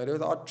 go to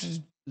the odd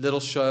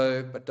little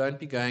show, but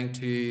don't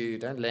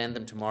land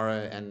them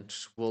tomorrow and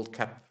World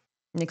Cup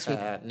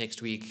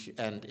next week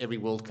and every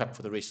World Cup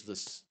for the rest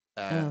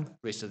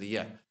of the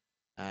year.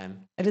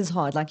 It is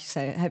hard, like you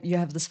say. You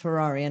have this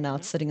Ferrari and now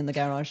it's sitting in the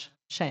garage.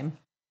 Shame.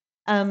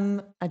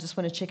 I just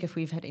want to check if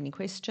we've had any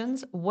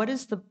questions.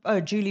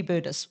 Julie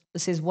Burdis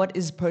says, what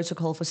is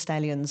protocol for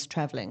stallions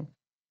traveling?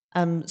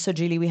 So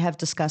Julie, we have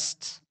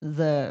discussed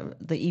the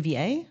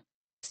EVA,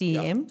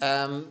 CEM.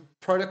 Yeah.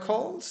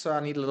 Protocol, so I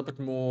need a little bit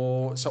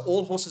more. So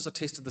all horses are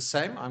tested the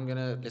same. I'm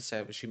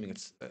assuming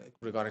it's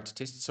regarding to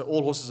tested. So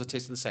all horses are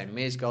tested the same.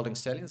 Mares, geldings,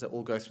 stallions, they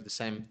all go through the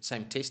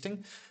same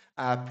testing.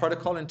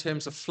 Protocol in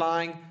terms of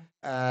flying,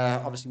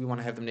 obviously we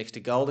want to have them next to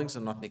geldings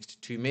and not next to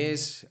two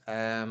mares.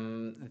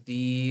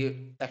 The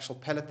actual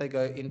pallet they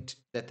go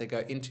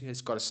into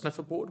has got a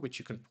sniffer board which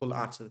you can pull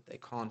out so that they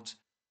can't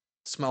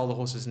smell the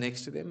horses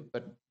next to them.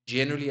 But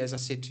generally, as I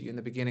said to you in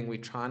the beginning, we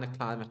try and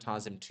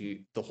acclimatize them to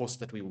the horse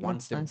that we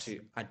want them to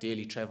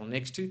ideally travel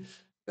next to,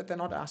 that they're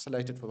not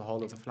isolated for the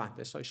whole of the flight.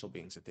 They're social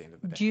beings at the end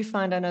of the day. Do you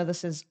find, I know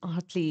this is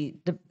hotly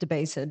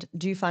debated,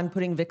 do you find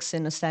putting Vicks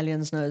in a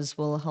stallion's nose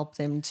will help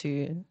them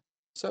to...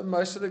 So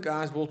most of the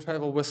guys will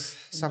travel with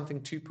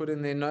something to put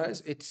in their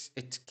nose.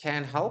 It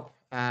can help,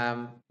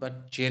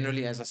 but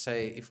generally, as I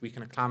say, if we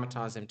can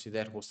acclimatize them to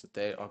that horse that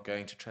they are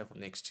going to travel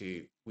next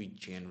to, we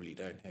generally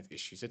don't have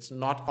issues. It's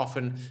not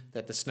often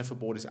that the sniffer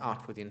board is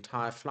out for the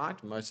entire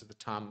flight. Most of the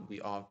time,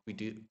 we are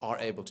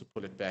able to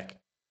pull it back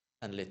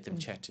and let them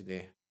chat to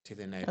their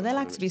neighbors. Oh, they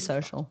like to be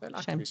social. They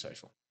like to be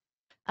social.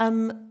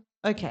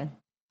 Okay.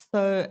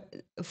 So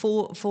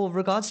for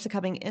regards to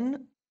coming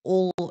in,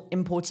 all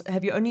imports,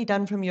 have you only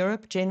done from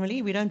Europe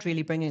generally? We don't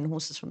really bring in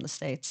horses from the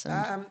States.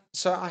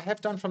 So I have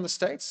done from the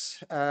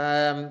States.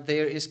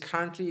 There is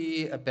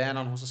currently a ban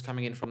on horses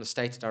coming in from the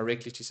States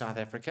directly to South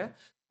Africa.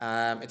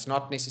 It's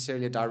not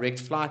necessarily a direct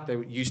flight. They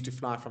used to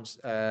fly from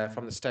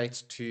the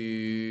States to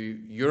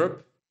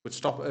Europe, would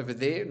stop over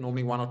there,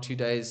 normally 1 or 2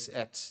 days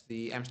at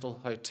the Amstel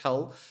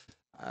Hotel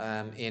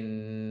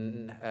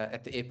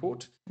at the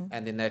airport,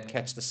 and then they'd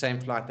catch the same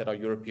flight that our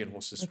European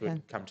horses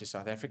would come to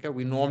South Africa.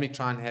 We normally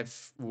try and have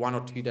 1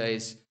 or 2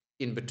 days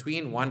in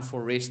between, 1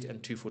 for rest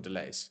and 2 for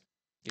delays.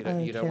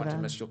 You don't want to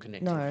miss your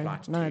connecting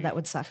flight. No, that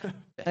would suck.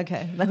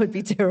 Okay, that would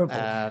be terrible.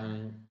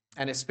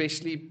 And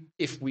especially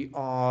if we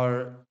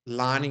are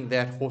lining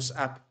that horse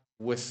up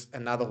with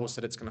another horse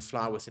that it's going to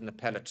fly with in the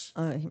pallet.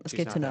 Oh, you must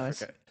get to know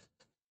it.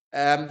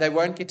 They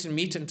won't get to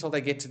meet until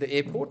they get to the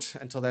airport,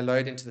 until they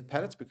load into the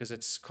pallets, because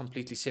it's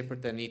completely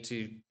separate. They need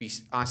to be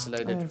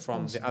isolated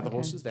from the other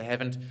horses. They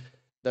haven't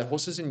The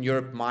horses in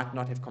Europe might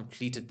not have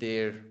completed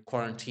their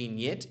quarantine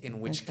yet, in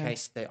which Okay.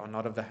 case they are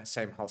not of the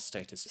same health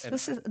status.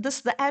 So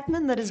the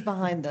admin that is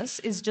behind this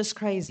is just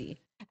crazy.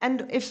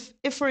 And if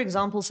for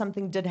example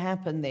something did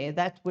happen there,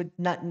 that would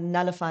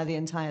nullify the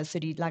entire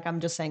 30. Like I'm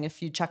just saying,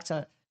 if you chucked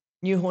a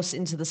new horse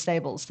into the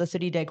stables, the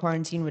 30-day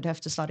quarantine would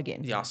have to start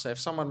again. Yeah, so if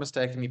someone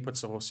mistakenly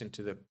puts a horse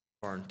into the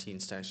quarantine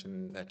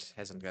station that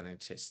hasn't got any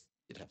tests,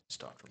 you'd have to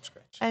start from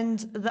scratch. And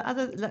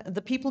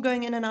the people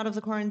going in and out of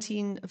the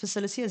quarantine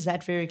facility, is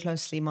that very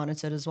closely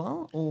monitored as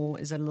well, or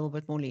is it a little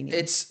bit more lenient?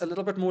 It's a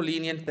little bit more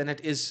lenient than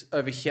it is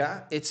over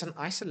here. It's an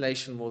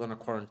isolation more than a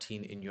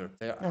quarantine in Europe.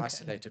 They are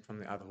isolated from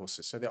the other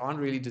horses. So there aren't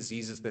really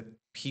diseases that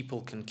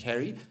people can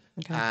carry.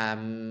 Okay.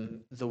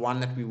 The one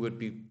that we would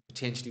be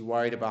potentially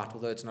worried about,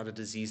 although it's not a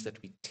disease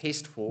that we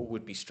test for,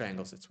 would be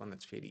strangles. It's one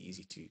that's fairly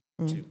easy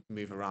to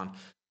move around.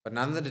 But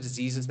none of the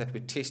diseases that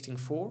we're testing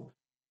for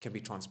can be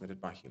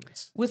transmitted by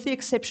humans. With the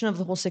exception of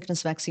the horse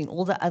sickness vaccine,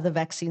 all the other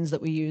vaccines that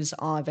we use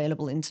are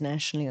available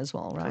internationally as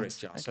well, right?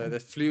 Correct, yeah. Okay. So the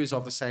flu is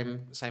of the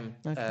same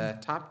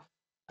type,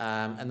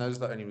 and those are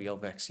the only real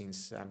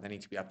vaccines. They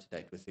need to be up to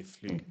date with the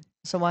flu. Okay.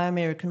 So why are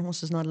American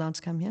horses not allowed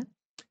to come here?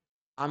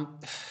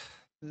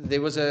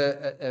 There was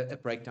a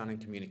breakdown in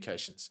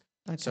communications.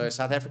 Okay. So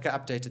South Africa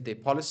updated their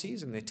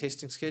policies and their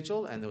testing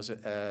schedule, and there was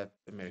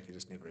America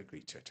just never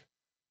agreed to it.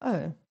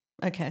 Oh,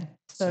 okay.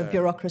 So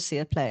bureaucracy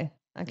at play.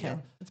 Okay. Yeah.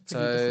 That's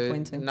pretty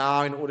disappointing.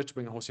 Now, in order to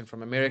bring a horse in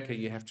from America,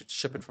 you have to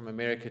ship it from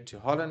America to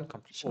Holland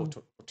or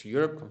to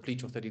Europe,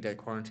 complete your 30-day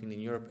quarantine in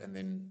Europe, and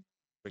then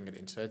bring it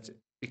in. So it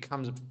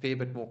becomes a fair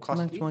bit more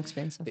costly. Much more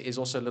expensive. There is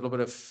also a little bit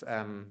of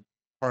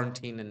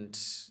quarantine and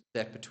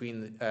that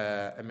between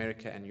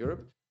America and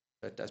Europe.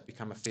 So it does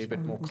become a fair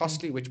bit more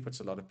costly, which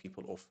puts a lot of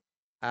people off.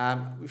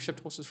 We've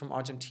shipped horses from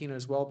Argentina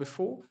as well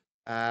before.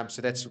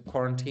 So that's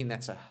quarantine.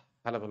 That's a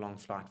hell of a long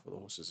flight for the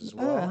horses as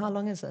well. Oh, how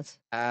long is it?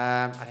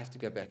 I'd have to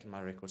go back in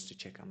my records to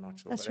check. I'm not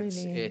sure. That's but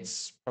really...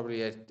 it's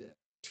probably a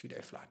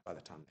 2-day flight by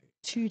the time they...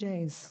 2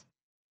 days.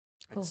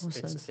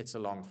 It's a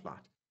long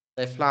flight.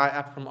 They fly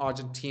up from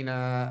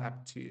Argentina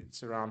up to,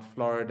 it's around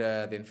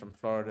Florida, then from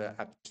Florida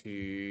up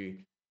to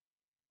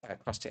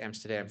across to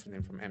Amsterdam, and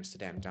then from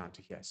Amsterdam down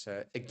to here.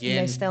 So again,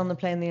 and they stay on the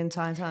plane the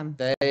entire time.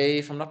 They,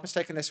 if I'm not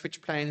mistaken, they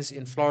switch planes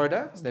in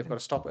Florida. So they've got a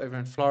stopover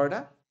in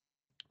Florida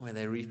where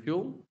they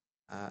refuel.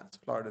 It's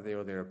Florida there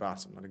or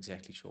thereabouts. I'm not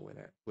exactly sure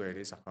where it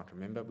is. I can't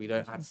remember.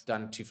 I've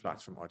done 2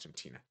 flights from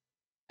Argentina.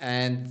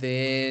 And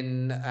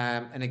then,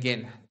 and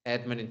again,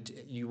 admin,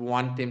 you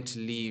want them to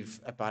leave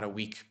about a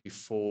week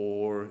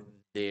before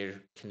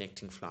their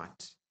connecting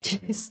flight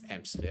in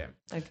Amsterdam.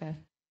 Okay.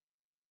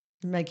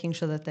 Making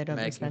sure that they don't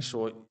miss that. Making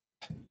sure,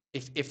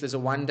 if there's a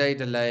 1-day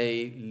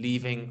delay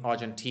leaving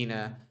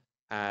Argentina,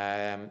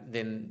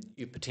 then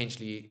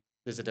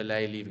there's a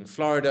delay leaving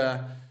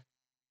Florida.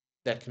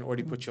 That can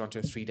already put you onto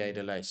a 3-day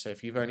delay. So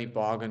if you've only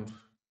bargained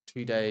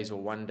 2 days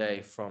or 1 day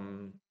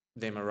from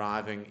them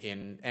arriving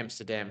in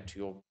Amsterdam to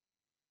your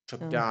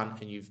trip down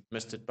and you've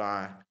missed it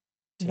by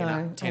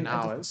 10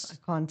 hours.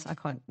 I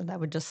can't. That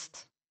would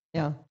just,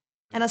 yeah.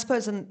 And I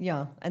suppose, and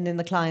then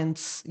the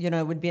clients,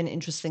 would be an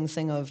interesting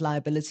thing of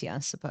liability, I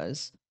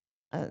suppose.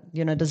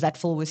 Does that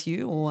fall with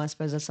you, or I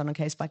suppose it's on a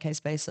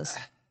case-by-case basis?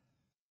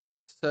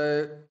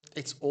 So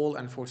it's all,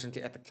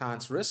 unfortunately, at the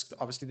client's risk.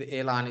 Obviously, the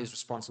airline is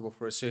responsible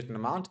for a certain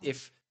amount.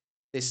 If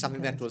there's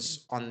something that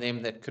was on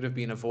them that could have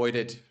been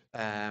avoided,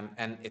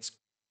 and it's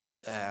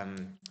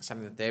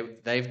something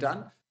that they've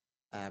done,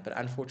 but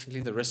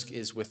unfortunately, the risk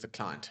is with the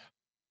client.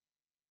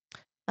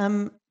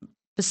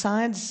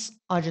 Besides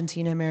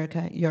Argentina,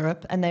 America,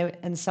 Europe,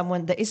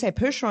 the SA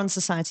Percheron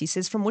Society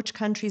says, from which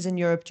countries in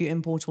Europe do you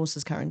import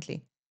horses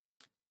currently?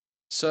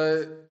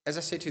 So, as I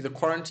said to you, the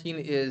quarantine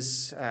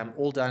is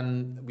all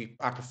done.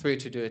 I prefer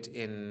to do it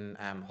in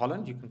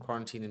Holland. You can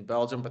quarantine in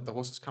Belgium, but the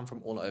horses come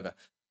from all over.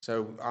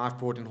 So, I've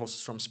brought in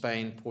horses from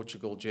Spain,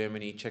 Portugal,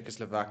 Germany,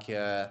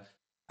 Czechoslovakia,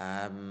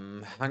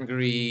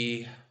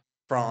 Hungary,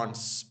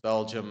 France,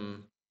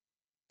 Belgium,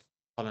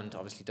 Holland,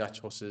 obviously Dutch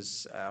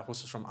horses,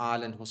 horses from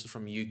Ireland, horses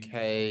from UK.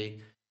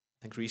 I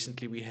think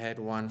recently we had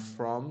one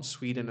from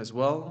Sweden as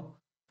well.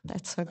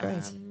 That's so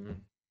great.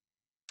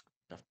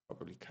 I've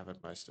probably covered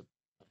most of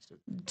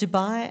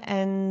Dubai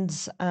and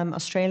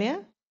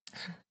Australia.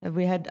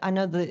 I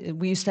know that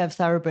we used to have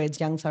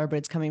young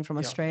thoroughbreds coming from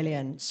Australia.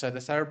 And so the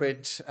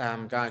thoroughbred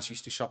guys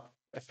used to shop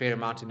a fair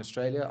amount in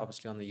Australia.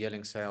 Obviously on the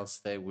yearling sales,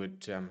 they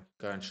would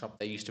go and shop.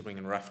 They used to bring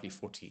in roughly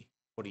 40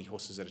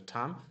 horses at a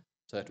time.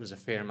 So it was a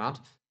fair amount.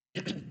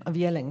 Of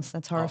yearlings,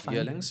 that's horrifying.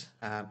 Of yearlings,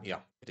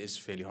 it is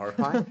fairly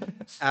horrifying.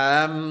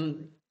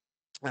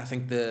 I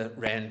think the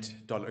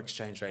rand-dollar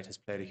exchange rate has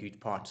played a huge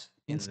part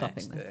in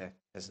stopping that.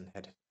 Hasn't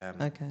had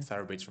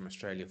thoroughbreds from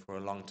Australia for a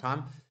long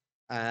time.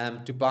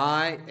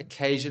 Dubai,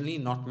 occasionally,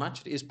 not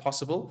much. It is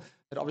possible.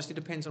 It obviously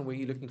depends on where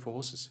you're looking for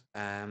horses.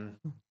 There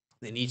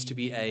needs to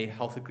be a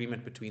health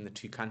agreement between the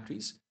 2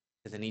 countries.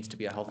 There needs to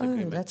be a health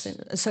agreement.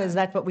 So is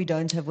that what we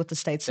don't have with the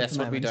States at the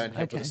moment? That's what we don't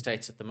have with the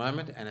States at the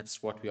moment, and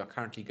it's what we are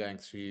currently going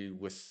through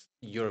with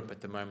Europe at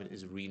the moment,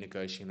 is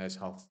renegotiating those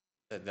health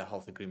the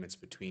health agreements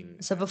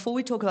between. So before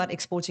we talk about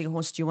exporting a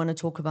horse, do you want to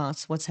talk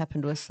about what's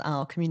happened with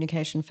our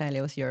communication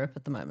failure with Europe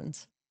at the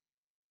moment?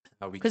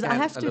 We Because can a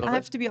little I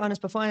have bit. to be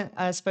honest, before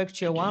I spoke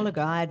to you a while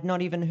ago, I had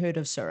not even heard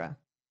of Sura.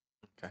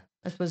 Okay.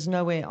 It was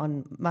nowhere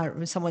on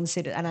someone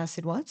said it, and I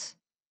said, what?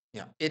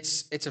 Yeah,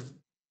 it's a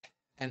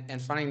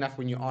and funny enough,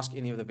 when you ask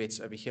any of the vets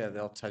over here,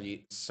 they'll tell you,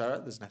 sir,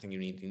 there's nothing you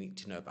need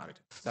to know about it.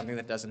 Something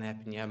that doesn't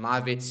happen here.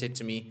 My vet said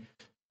to me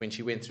when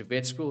she went through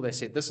vet school, they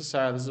said, this is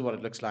Sarah, this is what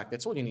it looks like.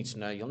 That's all you need to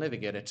know. You'll never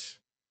get it.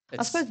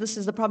 I suppose this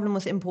is the problem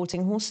with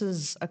importing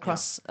horses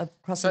across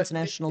So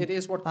international it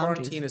is what boundaries.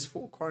 quarantine is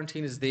for.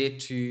 Quarantine is there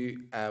to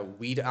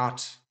weed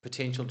out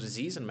potential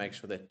disease and make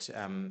sure that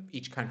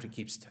each country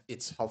keeps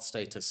its health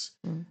status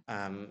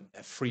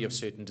free of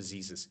certain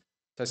diseases.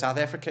 So South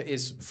Africa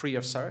is free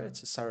of SARA.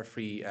 It's a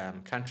SARA-free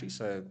country.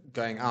 So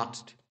going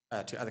out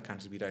to other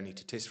countries, we don't need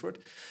to test for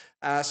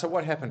it. So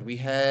what happened? We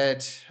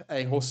had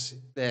a horse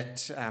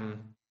that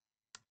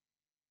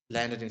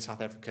landed in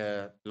South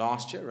Africa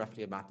last year,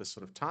 roughly about this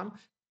sort of time,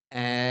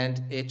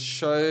 and it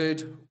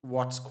showed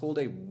what's called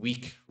a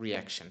weak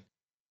reaction.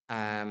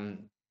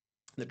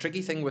 The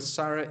tricky thing with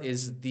SARA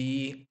is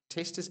the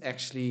test is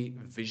actually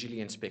visually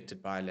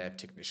inspected by a lab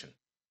technician.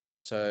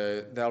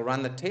 So they'll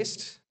run the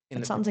test.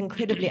 It sounds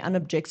incredibly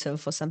unobjective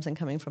for something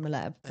coming from a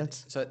lab.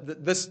 So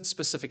this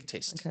specific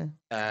test, Okay.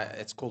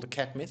 It's called a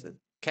CAT method,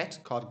 CAT,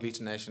 card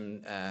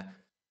agglutination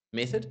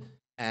method,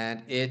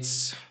 and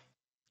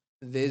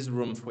there's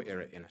room for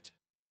error in it.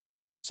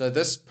 So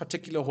this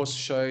particular horse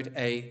showed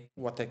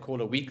what they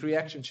call a weak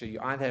reaction. So you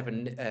either have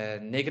a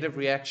negative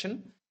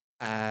reaction,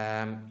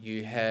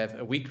 you have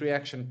a weak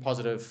reaction,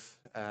 positive,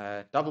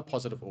 double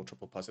positive, or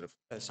triple positive.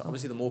 So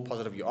obviously, the more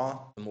positive you are,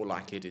 the more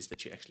likely it is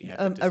that you actually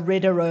have a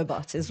redder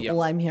robot is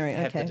all I'm hearing.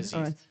 have the Okay, disease.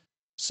 all right.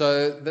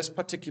 So this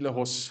particular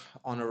horse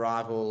on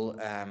arrival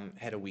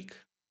had a weak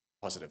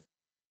positive.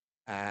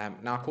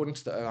 Now, according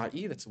to the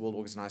OIE, that's the World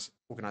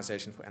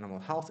Organization for Animal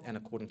Health, and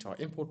according to our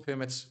import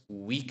permits,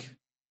 weak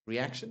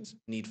reactions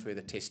need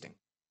further testing.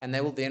 And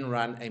they will then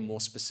run a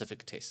more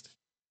specific test.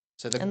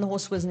 And the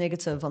horse was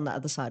negative on the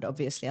other side,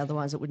 obviously,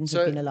 otherwise it wouldn't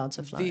have been allowed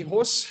to fly. The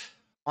horse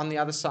on the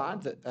other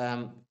side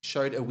that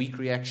showed a weak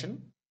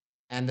reaction,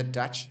 and the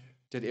Dutch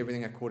did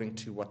everything according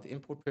to what the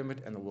import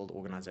permit and the World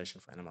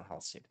Organization for Animal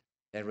Health said.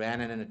 They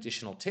ran an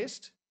additional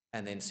test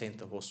and then sent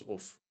the horse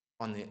off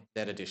on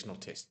that additional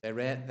test. They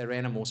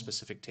ran a more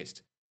specific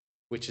test,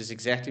 which is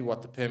exactly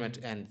what the permit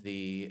and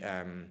the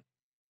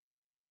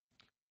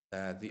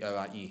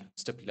OIE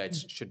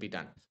stipulates should be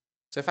done.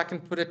 So if I can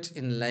put it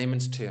in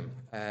layman's term,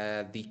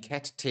 the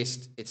CAT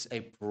test, it's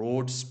a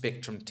broad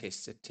spectrum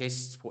test. It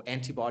tests for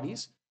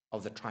antibodies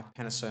of the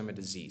trypanosoma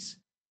disease.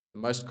 The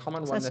most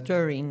common one that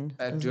Durine.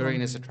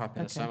 Durine is a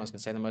trypanosoma. I was going to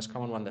say the most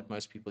common one that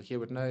most people here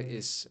would know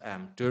is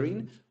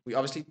Durine.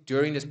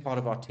 Durine is part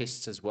of our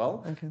tests as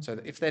well. Okay. So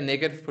if they're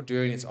negative for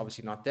Durine, it's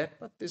obviously not that,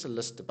 but there's a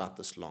list about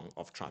this long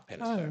of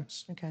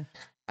trypanosomes. Oh, okay.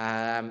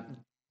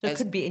 So it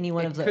could be any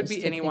one of those. It could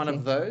be any one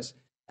of those.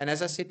 And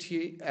as I said to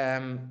you,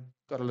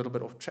 got a little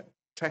bit off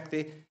track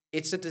there.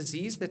 It's a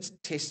disease that's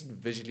tested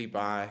visually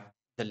by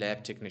the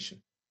lab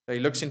technician. So he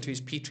looks into his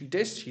petri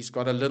dish. He's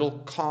got a little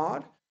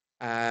card.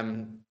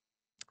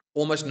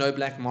 Almost no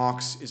black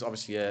marks is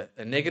obviously a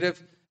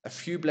negative. A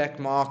few black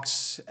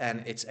marks,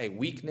 and it's a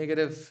weak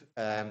negative.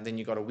 Then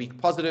you've got a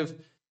weak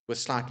positive with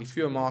slightly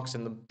fewer marks,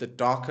 and the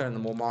darker and the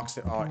more marks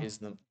there are, is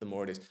the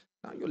more it is.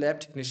 Now, your lab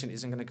technician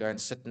isn't going to go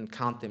and sit and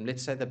count them.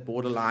 Let's say the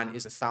borderline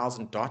is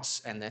 1,000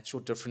 dots, and that's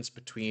your difference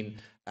between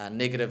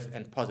negative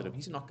and positive.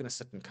 He's not going to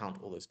sit and count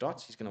all those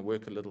dots. He's going to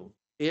work a little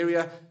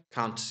area,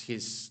 count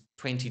his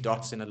 20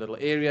 dots in a little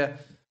area,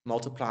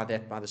 multiply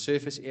that by the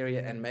surface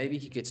area, and maybe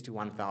he gets to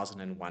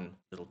 1,001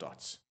 little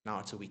dots. Now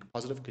it's a weak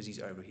positive because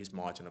he's over his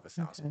margin of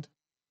 1,000,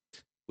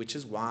 which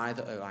is why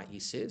the OIE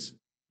says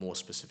more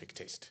specific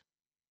test.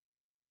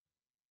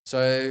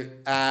 So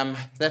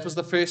that was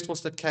the first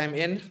horse that came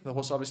in. The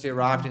horse obviously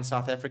arrived in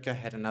South Africa,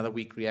 had another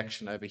weak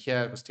reaction over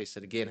here. It was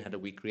tested again, had a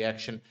weak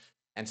reaction.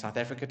 And South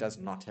Africa does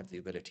not have the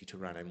ability to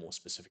run a more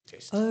specific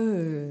test.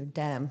 Oh,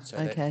 damn.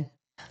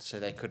 So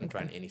they couldn't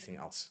run anything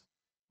else.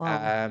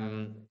 Wow.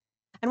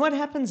 And what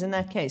happens in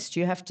that case? Do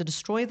you have to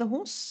destroy the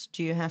horse?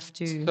 Do you have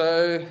to...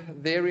 So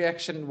their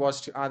reaction was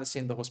to either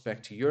send the horse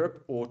back to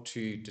Europe or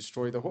to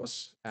destroy the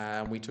horse.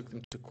 We took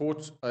them to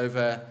court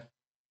over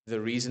the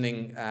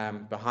reasoning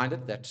behind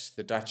it, that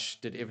the Dutch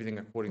did everything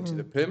according to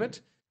the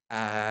permit,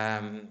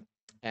 and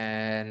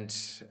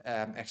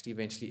actually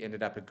eventually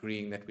ended up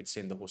agreeing that we'd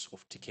send the horse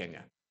off to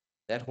Kenya.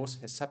 That horse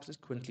has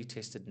subsequently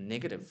tested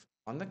negative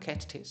on the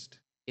CAT test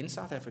in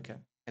South Africa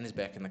and is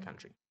back in the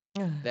country.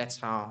 That's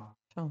how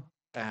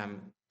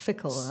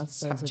fickle,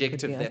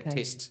 subjective that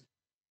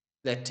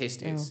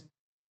test is.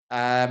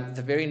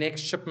 The very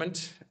next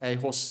shipment, a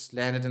horse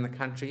landed in the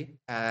country,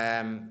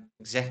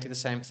 exactly the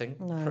same thing,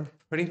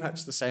 pretty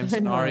much the same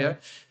scenario,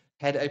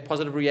 had a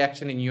positive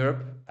reaction in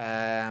Europe.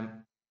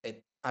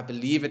 I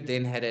believe it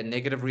then had a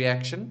negative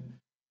reaction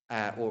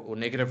or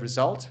negative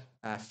result,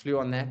 flew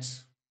on that,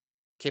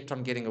 kept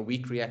on getting a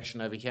weak reaction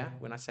over here.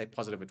 When I say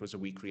positive, it was a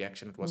weak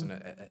reaction. It wasn't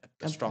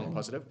a strong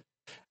positive.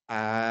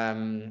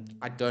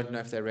 I don't know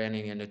if they ran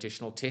any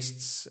additional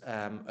tests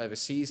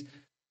overseas.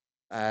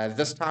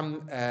 This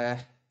time,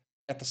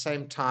 at the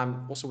same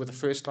time, also with the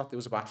first lot, there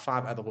was about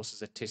 5 other horses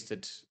that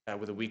tested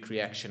with a weak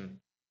reaction,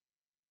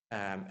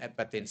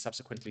 but then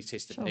subsequently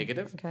tested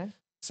negative. Okay.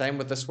 Same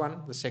with this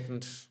one, the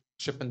second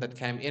shipment that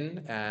came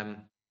in.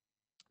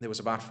 There was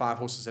about 5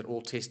 horses that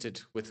all tested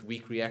with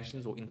weak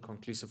reactions or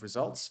inconclusive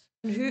results.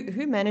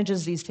 Who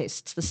manages these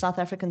tests? The South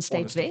African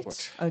state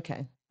Honest vet?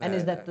 Okay. And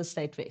is that the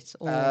state vet?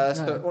 Or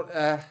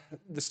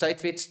the state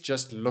vet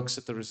just looks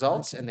at the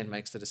results and then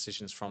makes the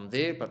decisions from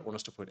there, but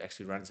Honest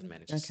actually runs and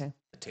manages the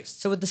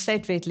tests. So would the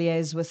state vet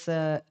liaise with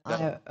the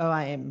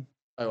OIM?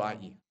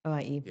 OIE.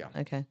 OIE. Yeah.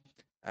 Okay.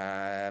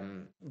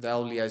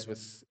 They'll liaise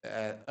with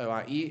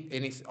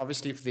OIE.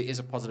 Obviously, if there is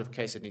a positive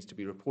case, it needs to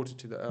be reported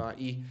to the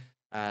OIE.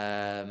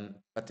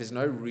 But there's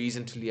no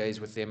reason to liaise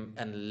with them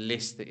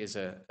unless there is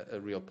a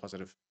real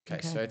positive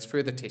case. So it's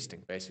further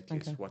testing, basically,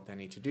 is what they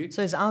need to do.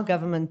 So is our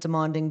government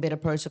demanding better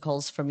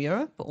protocols from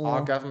Europe? Or?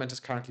 Our government is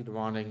currently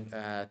demanding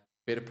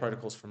better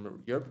protocols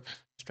from Europe.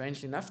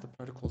 Strangely enough, the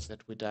protocols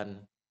that were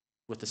done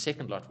with the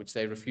second lot, which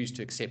they refused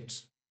to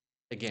accept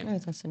again. Oh,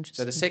 that's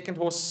interesting. So the second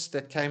horse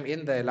that came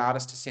in, they allowed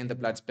us to send the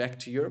bloods back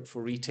to Europe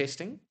for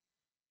retesting.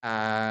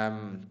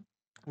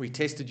 We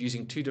tested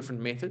using 2 different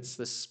methods.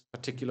 This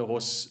particular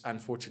horse,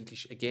 unfortunately,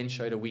 again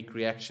showed a weak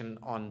reaction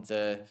on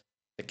the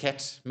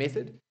CAT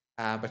method,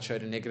 but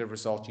showed a negative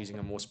result using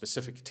a more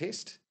specific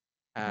test,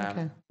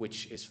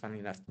 which is, funny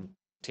enough, the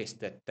test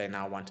that they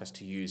now want us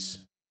to use.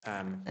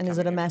 And is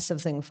it a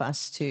massive thing for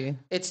us to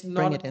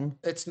bring it in?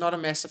 It's not a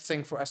massive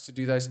thing for us to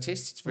do those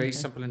tests. It's very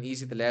simple and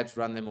easy. The labs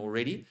run them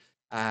already.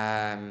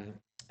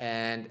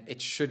 And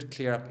it should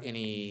clear up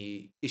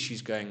any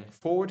issues going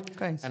forward.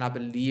 Great. And I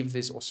believe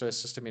there's also a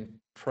system in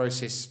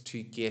process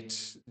to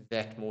get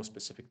that more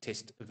specific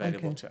test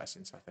available to us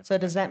in South Africa. So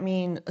does that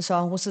mean, so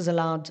are horses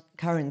allowed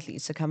currently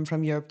to come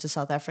from Europe to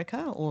South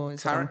Africa, or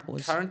is it on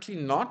pause? Currently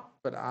not,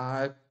 but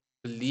I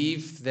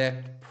believe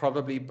that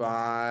probably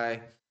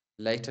by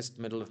latest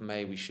middle of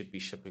May we should be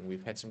shipping.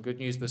 We've had some good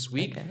news this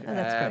week. Oh,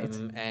 that's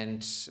great.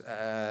 And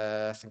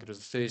I think it was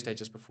a Thursday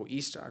just before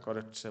Easter. I got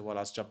it while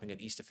I was jumping at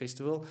Easter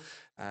Festival.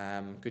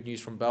 Good news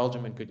from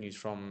Belgium and good news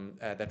from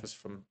that was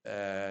from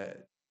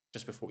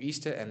just before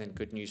Easter, and then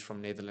good news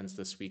from Netherlands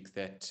this week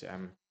that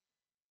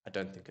I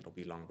don't think it'll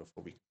be long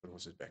before we can put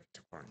horses back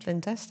into quarantine.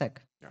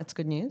 Fantastic. Yeah. That's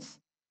good news.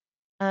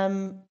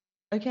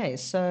 Okay,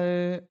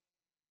 so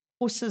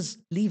horses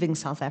leaving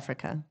South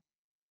Africa.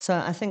 So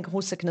I think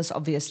horse sickness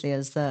obviously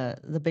is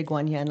the big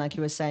one here. And like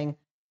you were saying,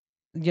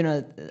 you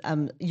know,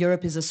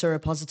 Europe is a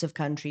seropositive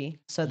country,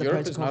 so the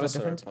Europe protocols are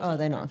different. Oh,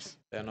 they're not.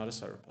 They're not a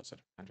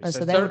seropositive country. Oh,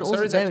 so they would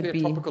also is actually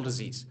a topical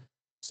disease.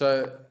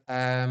 So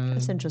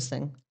that's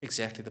interesting.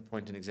 Exactly the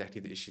point and exactly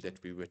the issue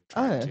that we were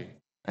trying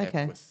to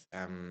have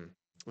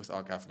with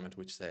our government,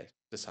 which they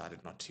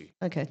decided not to.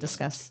 Okay,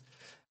 discuss.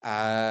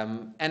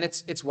 And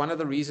it's one of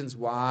the reasons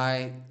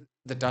why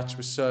the Dutch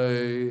were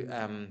so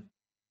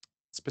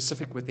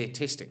specific with their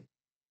testing,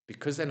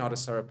 because they're not a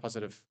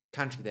seropositive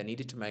country. They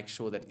needed to make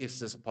sure that if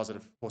there's a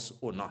positive horse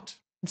or not.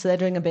 So they're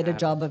doing a better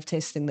job of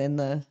testing than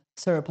the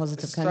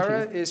seropositive countries.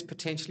 Sero is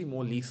potentially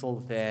more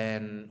lethal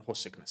than horse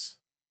sickness.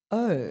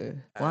 Oh,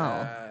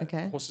 wow.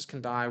 Okay. Horses can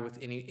die with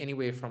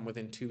anywhere from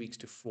within 2 weeks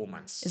to 4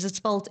 months. Is it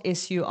spelled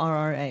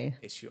SURRA?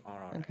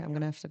 SURRA. Okay, I'm going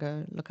to have to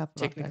go look up.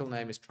 Technical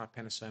name is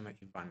Trypanosoma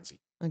evansi.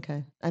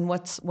 Okay. And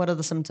what are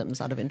the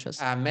symptoms out of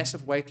interest?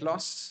 Massive weight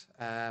loss,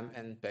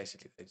 and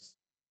basically there's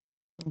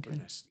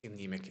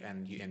anemic,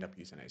 and you end up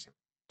euthanizing.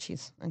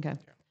 Jeez. Okay.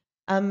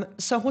 Yeah.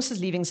 So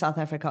horses leaving South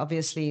Africa.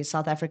 Obviously,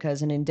 South Africa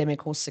is an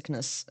endemic horse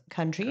sickness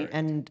country, Correct.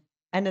 and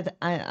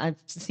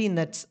I've seen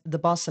that the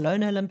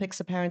Barcelona Olympics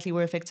apparently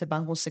were affected by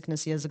horse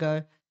sickness years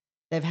ago.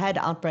 They've had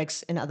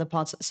outbreaks in other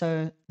parts,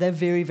 so they're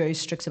very, very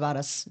strict about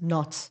us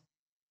not.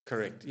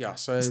 Correct. Yeah.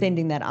 So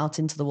sending that out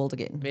into the world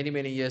again. Many,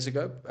 many years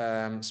ago,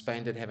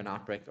 Spain did have an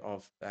outbreak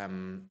of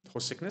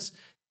horse sickness.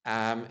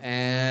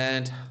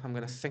 And I'm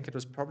going to think it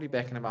was probably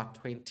back in about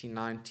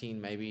 2019,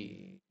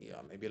 maybe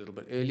a little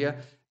bit earlier.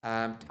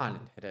 Thailand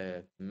had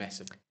a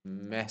massive.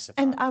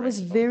 And I was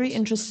very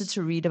interested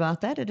to read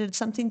about that. It had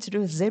something to do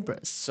with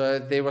zebras. So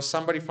there was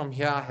somebody from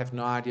here, I have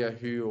no idea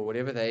who or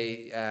whatever.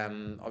 They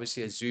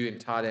obviously a zoo in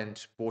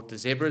Thailand bought the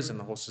zebras, and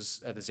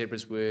the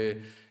zebras were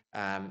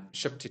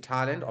shipped to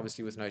Thailand,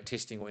 obviously with no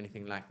testing or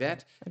anything like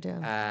that.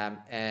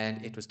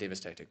 And it was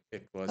devastating.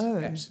 It was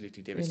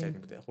absolutely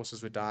devastating. Really? The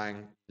horses were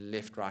dying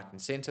left, right,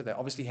 and center. They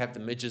obviously have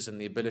the midges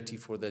and the ability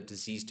for the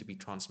disease to be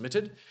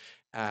transmitted.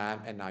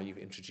 And now you've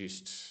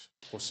introduced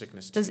horse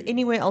sickness. Does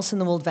anywhere else in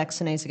the world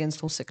vaccinate against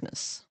horse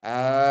sickness?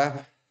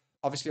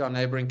 Obviously, our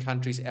neighboring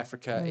countries,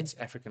 Africa, it's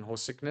African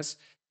horse sickness.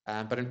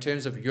 But in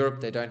terms of Europe,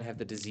 they don't have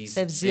the disease.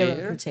 They have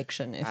zero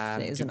protection if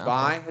there is an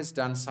outbreak. Dubai has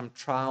done some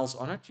trials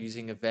on it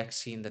using a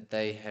vaccine that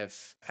they have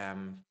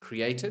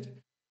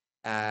created.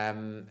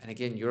 And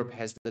again, Europe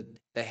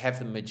they have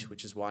the midge,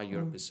 which is why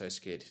Europe is so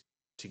scared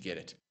to get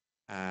it.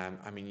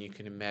 I mean, you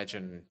can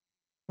imagine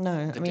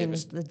No, I mean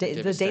the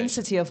devastation.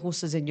 density of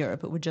horses in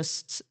Europe, it would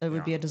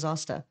Yeah. be a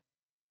disaster.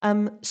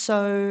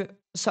 So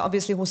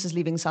obviously horses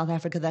leaving South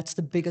Africa, that's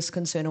the biggest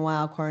concern of why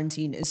our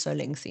quarantine is so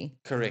lengthy.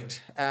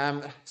 Correct.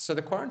 So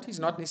the quarantine is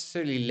not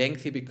necessarily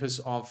lengthy because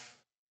of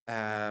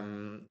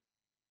um,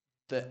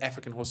 the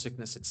African horse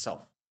sickness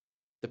itself.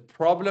 The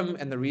problem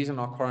and the reason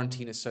our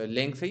quarantine is so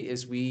lengthy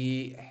is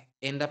we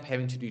end up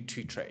having to do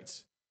two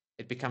trades.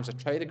 It becomes a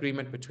trade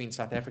agreement between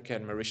South Africa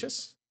and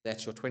Mauritius.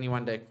 That's your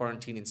 21-day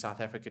quarantine in South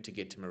Africa to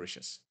get to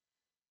Mauritius.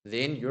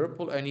 Then Europe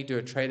will only do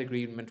a trade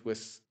agreement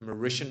with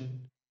Mauritian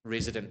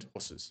resident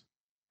horses.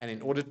 And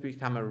in order to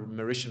become a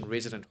Mauritian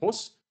resident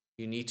horse,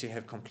 you need to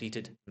have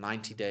completed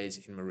 90 days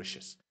in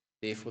Mauritius.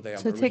 Therefore, they are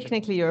So Mauritian.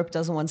 technically Europe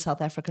doesn't want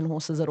South African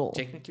horses at all.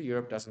 Technically,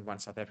 Europe doesn't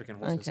want South African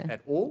horses Okay.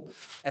 at all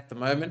at the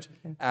moment.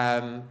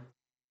 And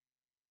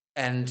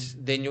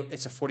then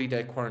it's a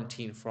 40-day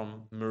quarantine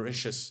from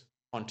Mauritius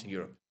onto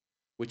Europe,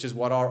 which is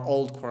what our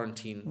old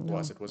quarantine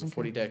was. It was a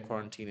 40-day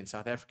quarantine in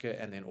South Africa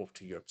and then off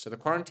to Europe. So the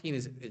quarantine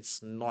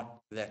it's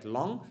not that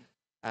long,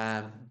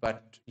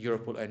 but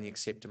Europe will only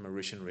accept a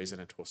Mauritian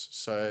resident horse.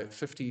 So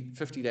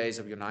 50 days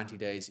of your 90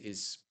 days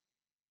is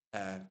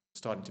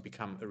starting to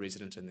become a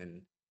resident, and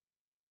then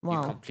you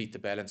Wow. complete the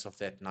balance of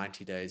that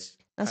 90 days.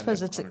 I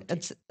suppose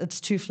it's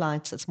two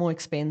flights. It's more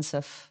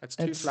expensive. It's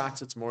two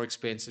flights. It's more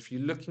expensive.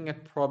 You're looking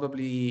at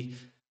probably.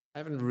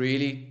 I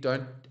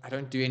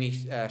don't do any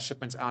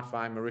shipments out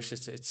via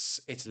Mauritius.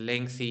 It's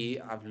lengthy.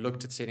 I've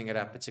looked at setting it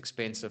up. It's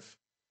expensive,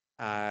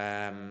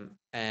 and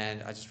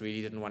I just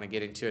really didn't want to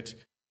get into it.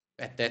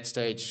 At that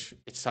stage,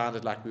 it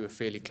sounded like we were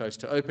fairly close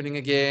to opening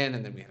again,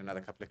 and then we had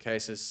another couple of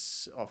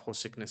cases of horse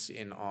sickness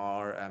in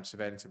our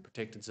surveillance and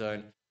protected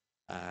zone.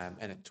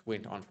 And it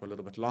went on for a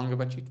little bit longer,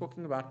 but you're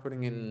talking about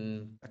putting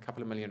in a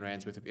couple of million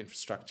rands worth of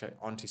infrastructure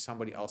onto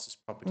somebody else's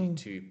property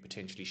to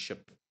potentially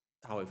ship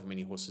however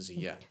many horses a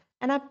year.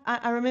 And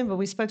I remember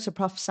we spoke to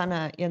Prof.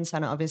 Ian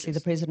Sana, obviously the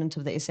president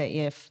of the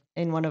SAEF,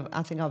 in one of,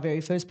 I think, our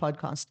very first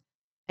podcast.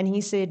 And he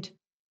said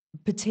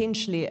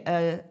potentially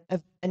an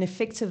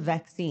effective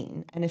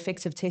vaccine and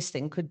effective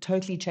testing could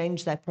totally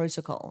change that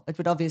protocol. It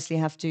would obviously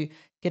have to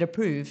get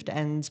approved,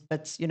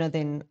 but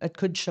then it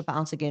could ship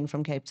out again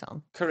from Cape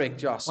Town.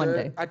 Correct, yeah. One So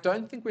day. I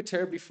don't think we're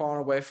terribly far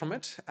away from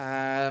it.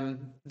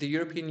 The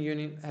European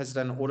Union has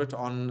done an audit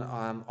on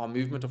our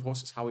movement of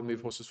horses, how we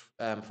move horses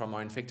from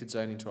our infected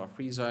zone into our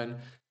free zone.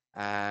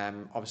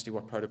 Obviously,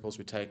 what protocols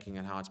we're taking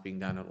and how it's being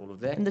done and all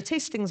of that. And the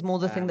testing's more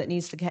the thing that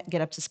needs to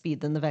get up to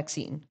speed than the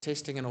vaccine.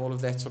 Testing and all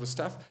of that sort of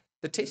stuff.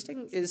 The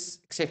testing is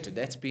accepted.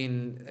 That's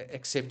been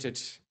accepted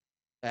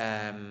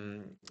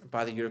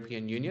by the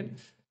European Union.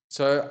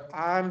 So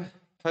I'm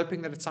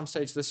hoping that at some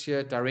stage this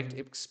year, direct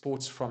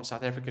exports from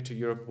South Africa to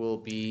Europe will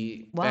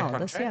be back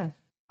on track. Year.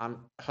 I'm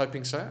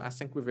hoping so. I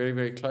think we're very,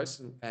 very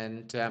close.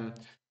 And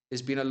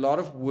there's been a lot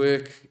of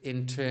work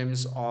in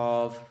terms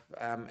of,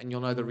 and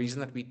you'll know the reason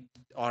that we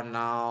are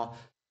now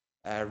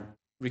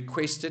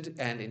requested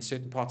and in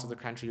certain parts of the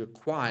country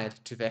required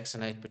to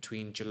vaccinate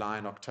between July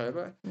and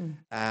October.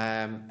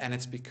 And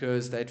it's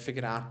because they'd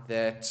figured out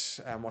that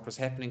what was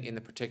happening in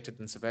the protected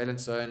and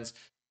surveillance zones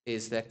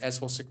is that as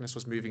horse sickness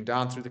was moving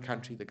down through the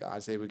country, the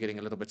guys there were getting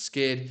a little bit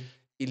scared,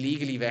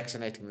 illegally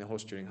vaccinating the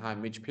horse during high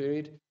midge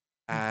period.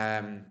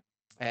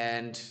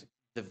 And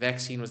the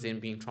vaccine was then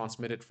being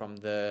transmitted from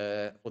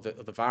the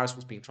virus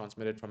was being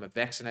transmitted from a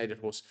vaccinated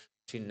horse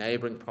to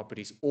neighboring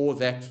properties, or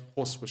that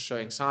horse was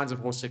showing signs of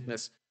horse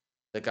sickness.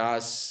 The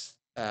guys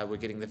were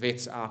getting the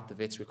vets out. The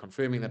vets were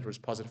confirming that it was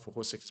positive for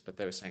horse sickness, but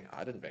they were saying,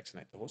 I didn't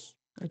vaccinate the horse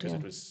because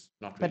it was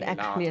not really allowed.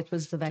 But actually it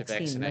was the to vaccine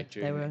vaccinate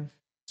during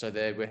So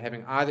they were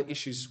having either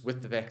issues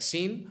with the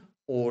vaccine,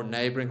 or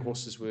neighboring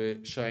horses were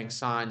showing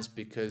signs,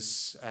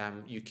 because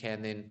you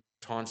can then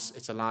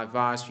it's a live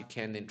virus. You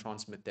can then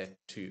transmit that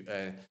to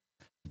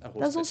a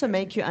horse. Does also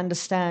make you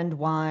understand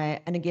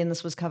why, and again,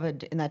 this was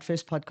covered in that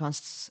first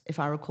podcast, if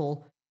I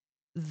recall,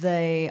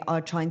 they are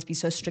trying to be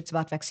so strict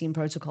about vaccine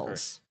protocols.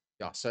 Correct.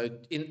 Yeah, so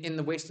in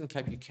the Western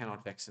Cape, you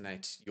cannot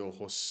vaccinate your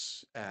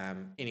horse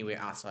anywhere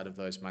outside of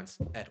those months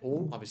at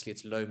all. Obviously,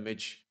 it's low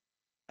midge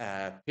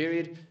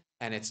period,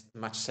 and it's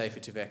much safer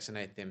to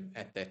vaccinate them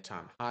at that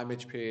time. High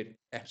midge period,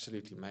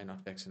 absolutely may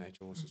not vaccinate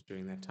your horses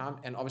during that time,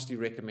 and obviously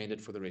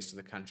recommended for the rest of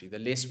the country. The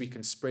less we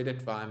can spread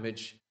it via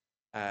midge,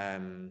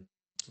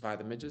 via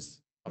the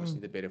midges,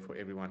 obviously the better for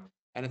everyone.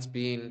 And it's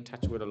been,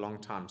 touch wood, a long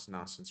time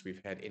now since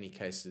we've had any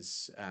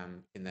cases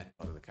in that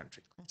part of the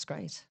country. That's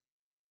great.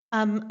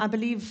 I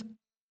believe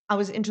I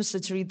was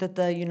interested to read that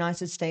the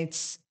United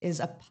States is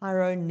a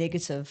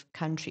pyro-negative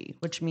country,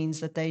 which means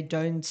that they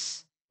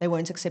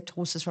won't accept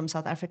horses from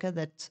South Africa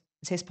that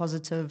test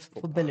positive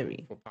for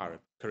biliary. For pyro,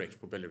 correct,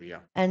 for biliary, yeah.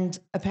 And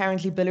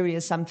apparently biliary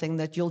is something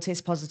that you'll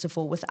test positive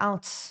for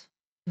without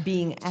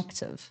being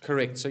active.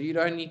 Correct. So you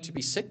don't need to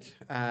be sick.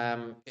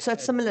 So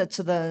it's similar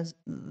to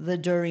the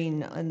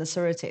Doreen and the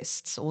Sura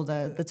tests, or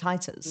the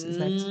titers. Is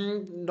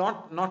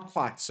that not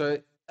quite. So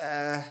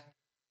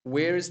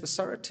Whereas the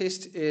SORA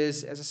test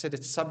is, as I said,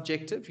 it's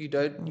subjective.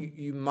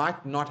 You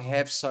might not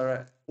have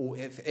SORA or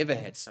have ever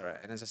had SORA.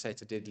 And as I say,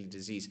 it's a deadly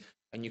disease.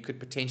 And you could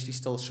potentially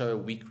still show a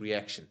weak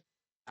reaction.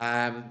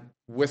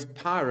 With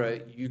pyro,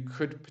 you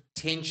could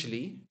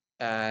potentially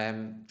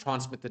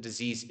transmit the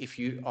disease if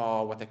you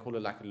are what they call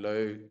it like a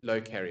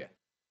low carrier.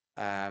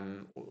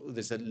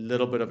 There's a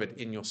little bit of it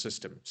in your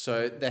system.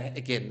 So they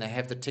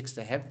have the ticks,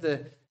 they have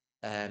The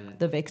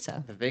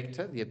vector.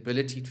 the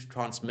ability to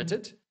transmit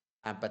it,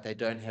 but they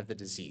don't have the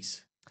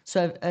disease.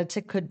 So a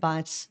tick could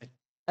bite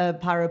a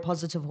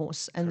pyropositive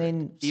horse and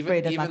then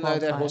spread it like Even though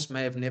that wildfire. horse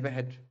may have never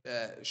had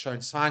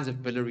shown signs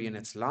of biliary in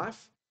its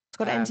life. It's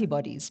got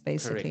antibodies,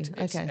 basically.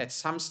 Correct. Okay. At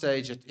some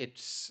stage,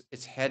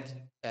 it's had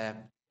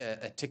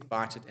a tick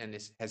bite it and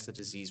has the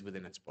disease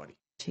within its body.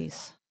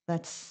 Jeez,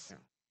 that's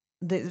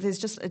there's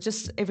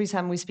just every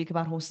time we speak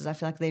about horses, I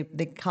feel like there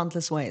are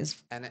countless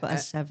ways for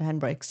us to have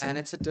handbrakes. And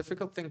it's a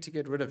difficult thing to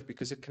get rid of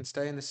because it can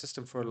stay in the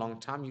system for a long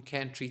time. You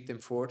can treat them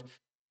for it.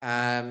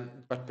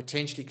 But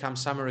potentially come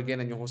summer again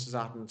and your horse is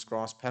out in its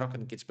grass paddock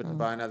and gets bitten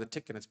by another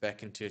tick and it's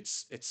back into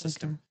its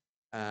system.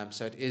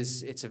 So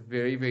it's a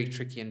very, very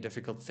tricky and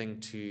difficult thing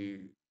to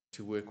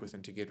work with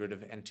and to get rid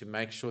of and to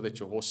make sure that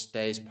your horse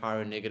stays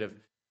pyro negative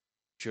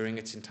during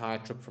its entire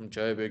trip from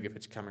Joburg, if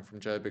it's coming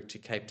from Joburg to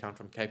Cape Town,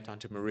 from Cape Town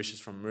to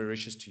Mauritius, from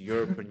Mauritius to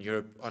Europe, and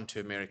Europe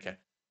onto America.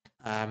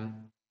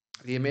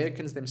 The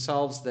Americans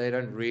themselves, they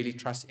don't really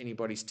trust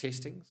anybody's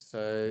testing.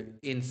 So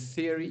in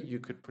theory, you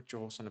could put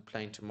your horse on a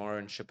plane tomorrow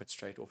and ship it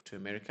straight off to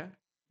America.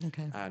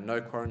 Okay. No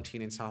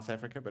quarantine in South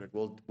Africa, but it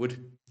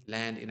would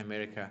land in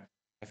America,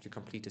 have to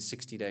complete a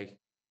 60-day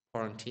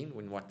quarantine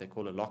when what they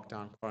call a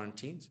lockdown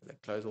quarantine. So they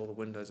close all the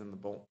windows in the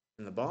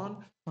barn.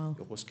 Wow.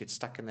 Your horse gets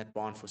stuck in that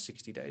barn for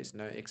 60 days,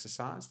 no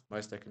exercise.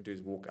 Most they can do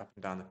is walk up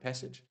and down the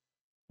passage.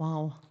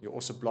 Wow. You're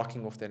also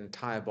blocking off that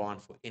entire barn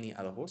for any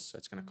other horse, so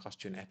it's going to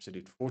cost you an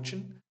absolute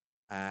fortune.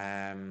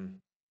 I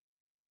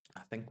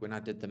think when I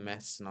did the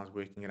maths and I was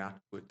working it out,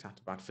 it worked out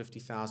about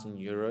 50,000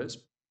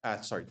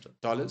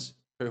 dollars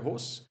per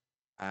horse,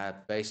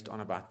 based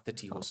on about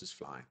 30 horses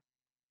flying.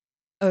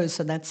 Oh,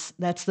 so that's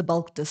the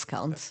bulk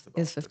discount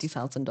is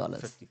 $50,000.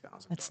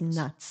 $50,000. That's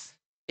nuts.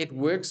 It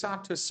works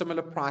out to a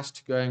similar price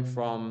to going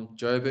from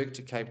Joburg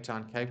to Cape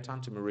Town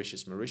to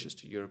Mauritius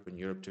to Europe, and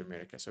Europe to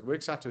America. So it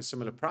works out to a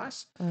similar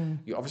price.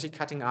 You're obviously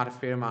cutting out a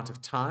fair amount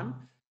of time,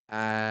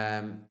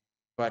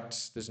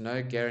 but there's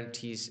no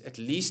guarantees. At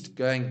least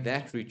going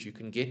that route, you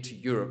can get to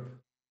Europe,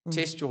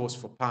 test your horse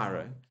for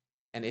pyro,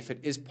 and if it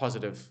is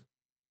positive,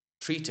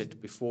 treat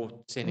it before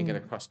sending it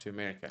across to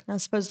America. I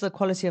suppose the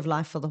quality of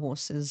life for the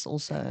horse is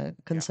also a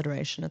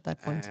consideration at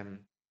that point.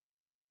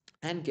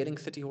 And getting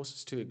 30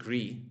 horses to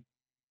agree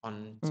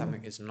on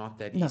something is not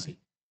that easy.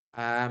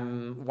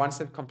 Once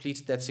they've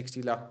completed that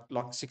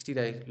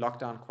 60-day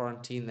lockdown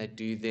quarantine, they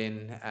do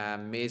then,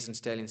 mares and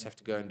stallions have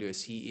to go and do a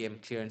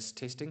CEM clearance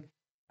testing.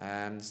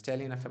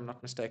 Stallion, if I'm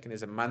not mistaken,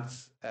 is a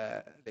month,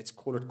 let's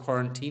call it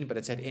quarantine, but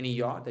it's at any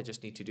yard. They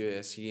just need to do a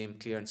CEM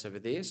clearance over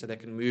there so they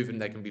can move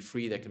and they can be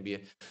free. They can be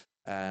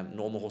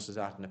normal horses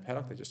out in the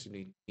paddock. They just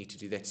need to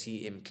do that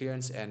CEM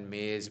clearance. And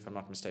mares, if I'm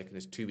not mistaken,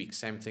 is 2 weeks.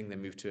 Same thing. They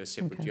move to a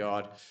separate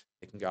yard.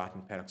 They can go out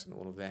in paddocks and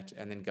all of that.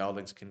 And then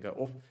geldings can go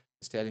off.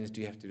 The stallions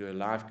do have to do a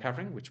live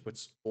covering, which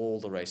puts all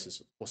the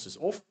horses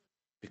off,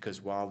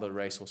 because while the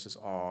race horses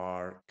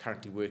are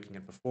currently working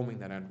and performing,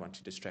 they don't want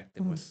to distract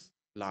them with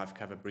live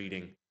cover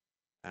breeding.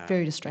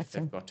 Very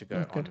distracting. They've got to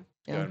go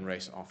go and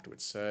race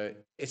afterwards. So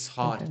it's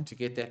hard to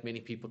get that many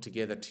people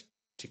together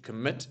to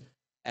commit.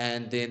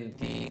 And then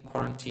the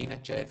quarantine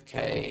at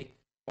JFK,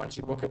 once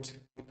you book it,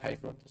 you pay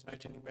for it. There's no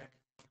turning back.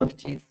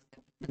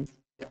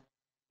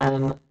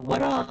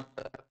 What are,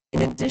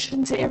 in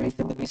addition to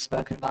everything that we've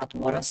spoken about,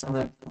 what are some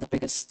of the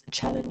biggest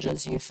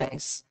challenges you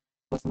face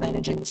with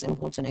managing this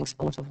import and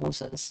export of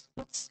horses?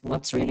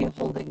 What's really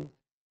holding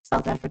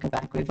South Africa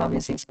back? We've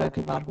obviously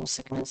spoken about horse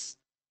sickness.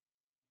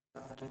 I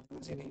don't think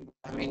there's any.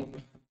 I mean,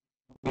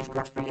 we've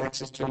got free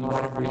access to a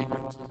lot of really good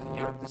horses in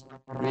Europe. There's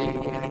not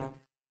really anything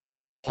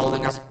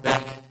holding us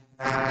back.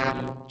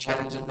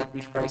 Challenges that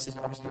we face is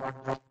obviously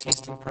our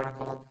testing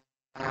protocol.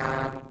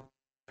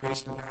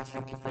 Personally, I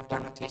think if they've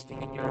done the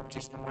testing in Europe,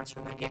 test them once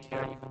when they get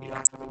here, you can be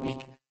out for the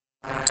week.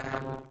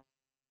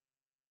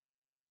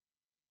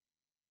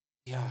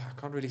 Yeah, I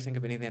can't really think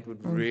of anything that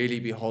would really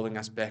be holding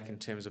us back in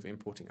terms of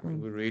importing. I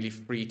mean, we're really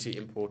free to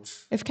import.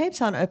 If Cape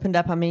Town opened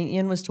up, I mean,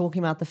 Ian was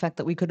talking about the fact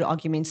that we could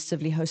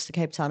argumentatively host the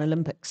Cape Town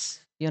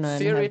Olympics. You know,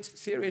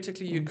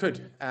 theoretically, you could.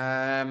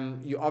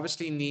 You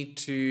obviously need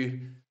to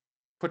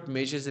put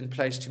measures in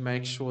place to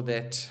make sure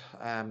that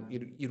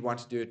you'd want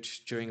to do it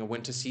during a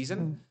winter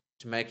season,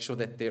 to make sure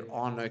that there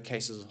are no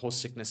cases of horse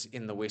sickness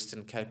in the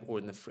Western Cape or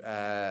in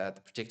the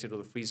protected or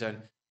the free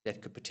zone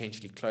that could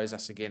potentially close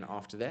us again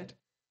after that.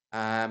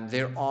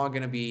 There are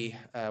going to be,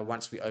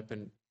 once we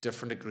open,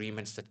 different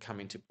agreements that come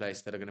into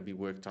place that are going to be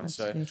worked on.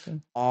 Absolutely.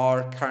 So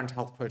our current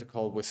health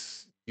protocol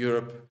with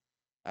Europe,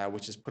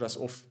 which has put us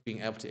off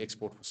being able to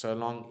export for so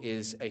long,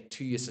 is a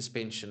 2-year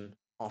suspension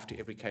after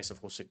every case of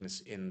horse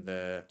sickness in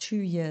the 2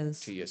 years.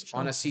 2 years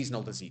on a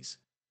seasonal disease.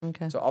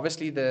 Okay. So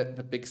obviously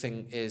the big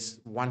thing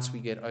is once we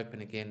get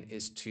open again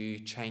is to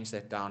change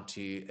that down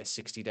to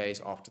 60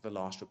 days after the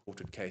last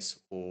reported case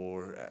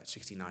or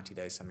 60, 90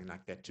 days, something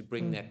like that, to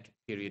bring that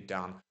period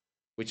down,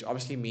 which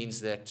obviously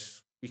means that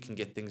we can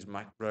get things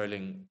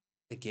rolling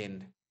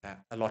again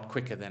a lot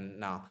quicker than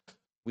now.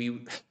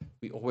 We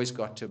we always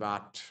got to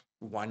about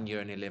 1 year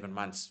and 11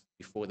 months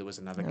before there was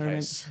another I remember.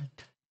 case,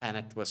 and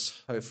it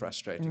was so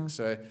frustrating. Yeah.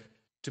 So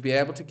to be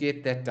able to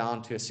get that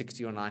down to a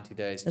 60 or 90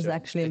 days Is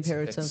actually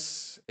imperative.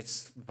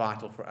 it's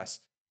vital for us.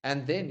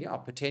 And then, yeah,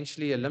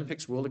 potentially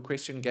Olympics, World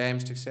Equestrian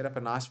Games, to set up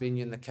a nice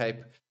venue in the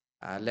Cape,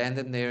 land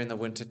in there in the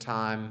winter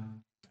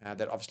time.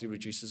 That obviously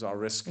reduces our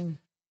risk.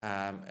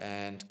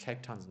 And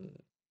Cape Town's not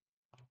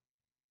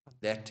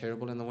that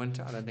terrible in the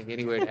winter. I don't think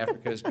anywhere in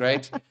Africa is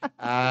great.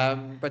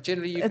 But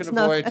generally, you can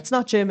avoid. It's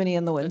not Germany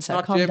in the winter. It's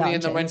not Calm Germany down,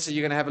 in the James. winter.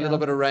 You're going to have a little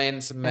bit of rain,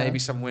 maybe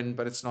some wind,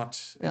 but it's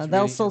not. Yeah, It's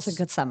they'll really, still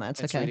think it's summer.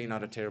 It's okay. really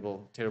not a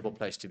terrible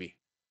place to be.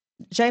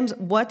 James,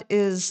 what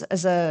is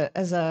as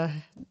a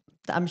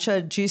I'm sure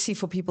juicy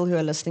for people who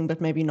are listening,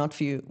 but maybe not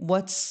for you.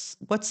 What's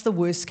the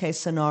worst case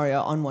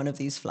scenario on one of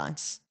these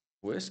flights?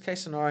 Worst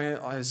case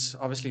scenario is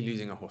obviously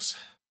losing a horse.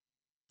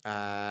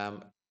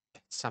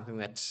 It's something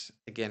that,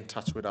 again,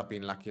 touch wood, I've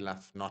been lucky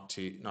enough not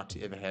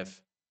to ever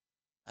have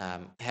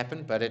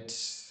happen, but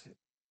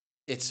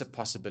it's a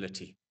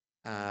possibility.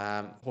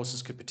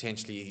 Horses could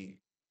potentially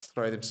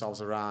throw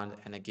themselves around,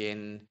 and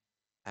again,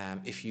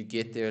 if you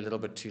get there a little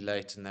bit too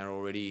late and they're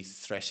already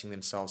thrashing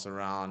themselves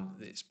around,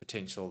 there's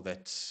potential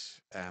that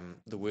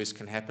the worst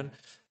can happen.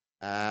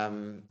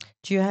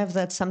 Do you have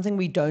that something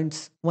we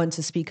don't want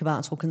to speak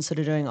about or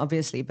consider doing,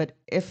 obviously, but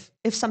if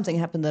something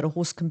happened that a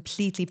horse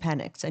completely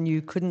panicked and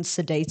you couldn't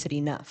sedate it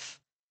enough,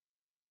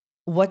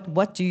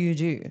 what do you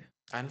do?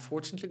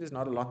 Unfortunately, there's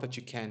not a lot that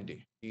you can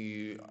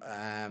do.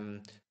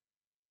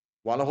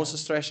 While a horse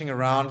is thrashing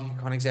around, you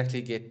can't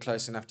exactly get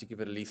close enough to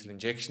give it a lethal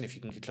injection. If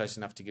you can get close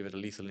enough to give it a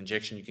lethal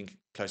injection, you can get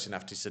close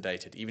enough to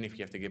sedate it, even if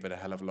you have to give it a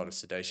hell of a lot of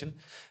sedation.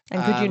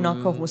 And could you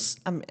knock a horse?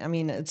 I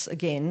mean, it's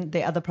again,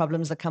 there are other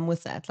problems that come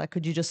with that. Like,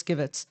 could you just give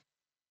it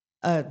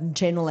a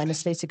general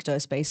anesthetic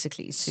dose,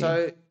 basically?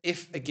 So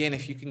if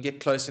you can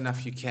get close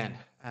enough, you can.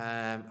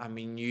 I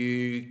mean,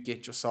 you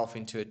get yourself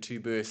into a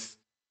two-berth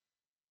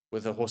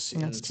with a horse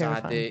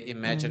inside there.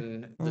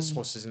 Imagine this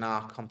horse is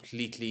now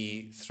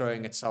completely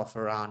throwing itself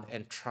around,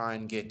 and try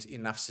and get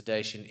enough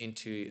sedation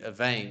into a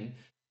vein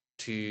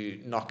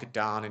to knock it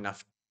down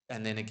enough.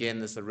 And then again,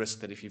 there's the risk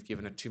that if you've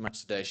given it too much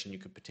sedation, you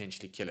could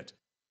potentially kill it.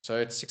 So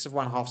it's 6 of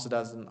one, half a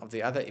dozen of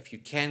the other. If you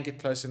can get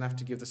close enough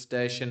to give the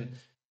sedation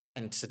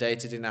and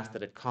sedate it enough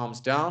that it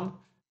calms down,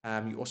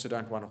 you also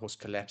don't want a horse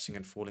collapsing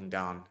and falling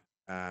down.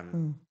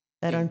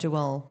 They don't do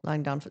well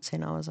lying down for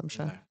 10 hours, I'm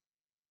sure.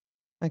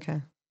 No.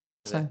 Okay.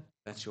 So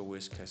that's your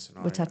worst case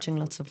scenario. We're touching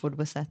lots of wood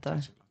with that, though.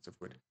 Touching lots of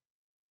wood.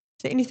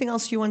 Is there anything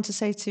else you want to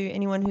say to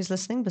anyone who's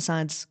listening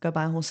besides go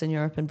buy a horse in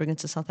Europe and bring it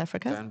to South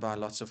Africa? Don't buy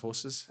lots of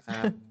horses.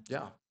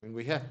 Yeah, I mean,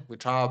 we're here. We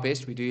try our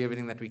best. We do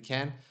everything that we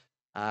can.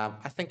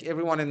 I think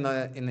everyone in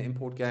the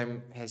import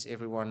game has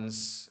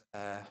everyone's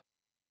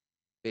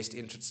best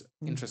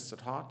interests at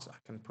heart. I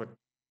can put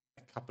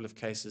a couple of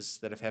cases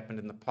that have happened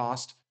in the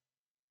past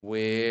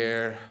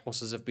where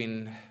horses have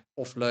been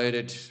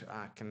offloaded.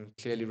 I can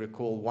clearly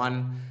recall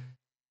one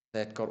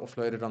that got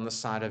offloaded on the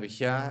side over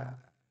here.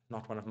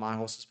 Not one of my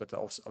horses, but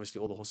obviously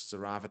all the horses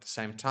arrive at the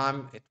same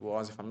time. It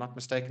was, if I'm not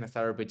mistaken, a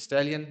thoroughbred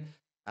stallion,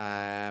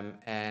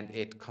 and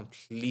it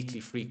completely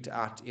freaked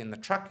out in the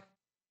truck.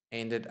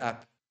 Ended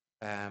up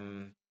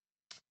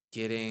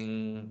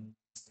getting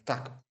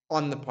stuck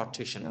on the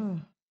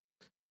partition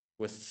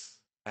with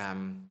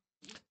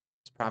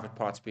its private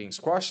parts being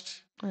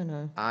squashed. I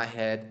know. I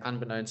had,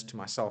 unbeknownst to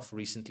myself,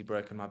 recently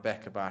broken my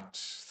back about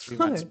 3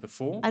 months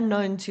before.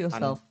 Unknown to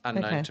yourself.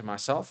 Unknown to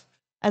myself.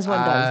 As one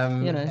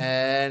does, you know.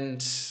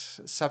 And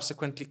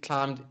subsequently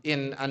climbed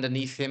in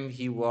underneath him.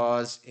 He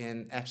was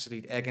in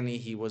absolute agony.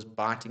 He was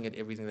biting at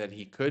everything that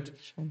he could.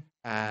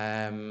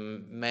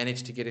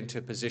 Managed to get into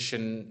a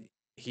position.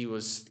 He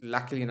was,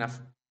 luckily enough,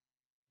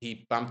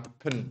 he bumped the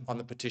pin on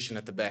the partition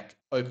at the back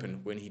open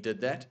when he did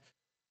that,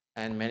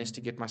 and managed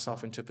to get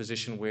myself into a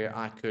position where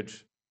I could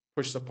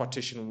push the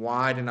partition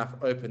wide enough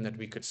open that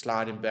we could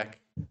slide him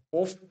back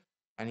off.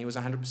 And he was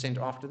 100%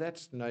 after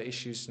that. No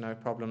issues, no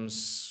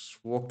problems.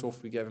 Walked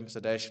off, we gave him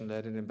sedation,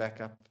 loaded him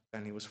back up,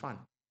 and he was fine.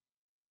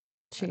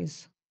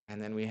 Jeez. And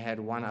then we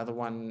had one other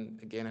one.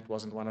 Again, it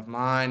wasn't one of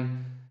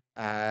mine.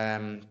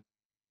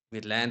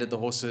 We'd landed the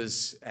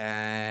horses,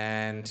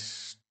 and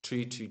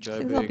true to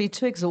Joburg. I'll be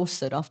too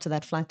exhausted after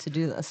that flight to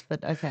do this,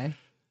 but okay.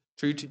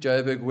 True to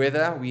Joburg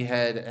weather, we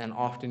had an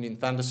afternoon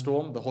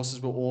thunderstorm. The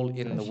horses were all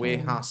in the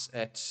warehouse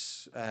at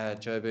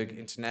Joburg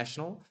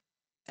International,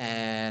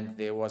 and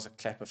there was a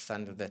clap of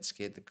thunder that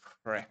scared the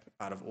crap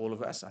out of all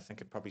of us. I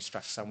think it probably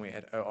struck somewhere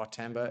at OR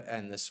Tambo,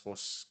 and this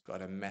horse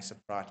got a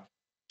massive fright.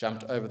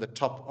 Jumped over the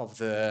top of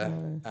the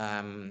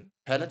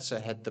pallet, so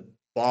had the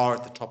bar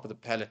at the top of the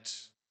pallet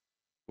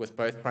with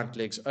both front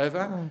legs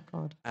over. Oh,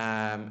 God.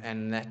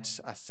 And that,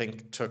 I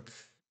think, took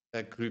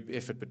a group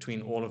effort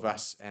between all of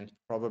us, and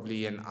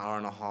probably an hour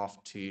and a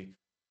half to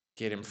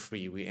get him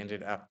free. We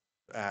ended up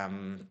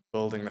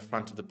building the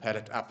front of the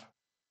pallet up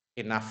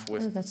enough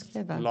with that's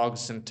clever.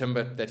 logs and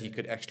timber that he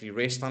could actually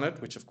rest on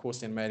it, which of course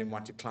then made him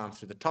want to climb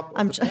through the top of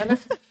I'm the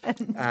pallet.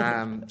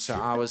 sure. So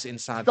I was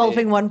inside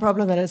Solving there, one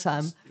problem at a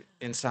time.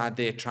 inside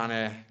there trying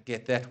to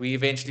get that. We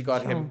eventually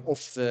got him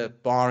off the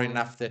bar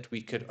enough that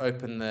we could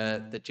open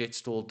the jet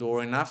stall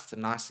door enough. The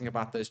nice thing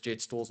about those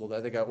jet stalls,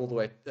 although they go all the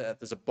way,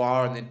 there's a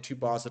bar and then two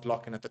bars that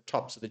lock in at the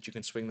top so that you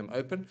can swing them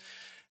open.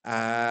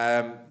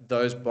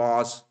 Those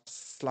bars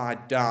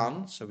slide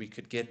down, so we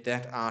could get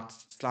that out,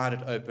 slide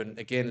it open,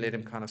 again, let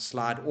him kind of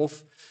slide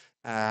off,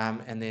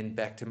 and then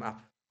backed him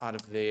up out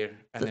of there,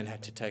 and then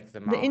had to take the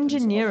The mountains off.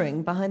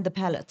 engineering behind the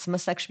pallets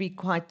must actually be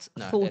quite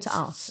thought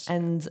out,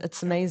 and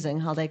it's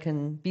amazing how they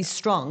can be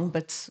strong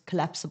but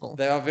collapsible.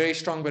 They are very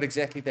strong, but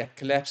exactly that,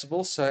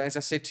 collapsible. So as I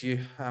said to you,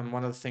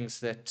 one of the things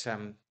that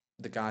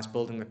the guys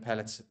building the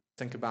pallets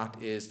think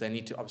about is they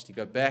need to obviously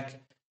go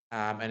back,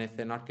 and if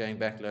they're not going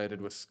back loaded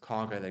with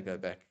cargo, they go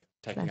back,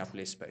 taking up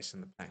less space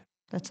in the plane.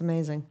 That's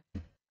amazing.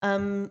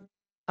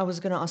 I was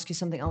going to ask you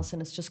something else,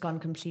 and it's just gone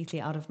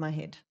completely out of my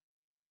head.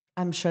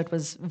 I'm sure it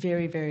was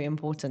very, very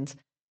important.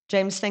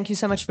 James, thank you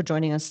so much for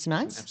joining us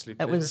tonight. Absolute It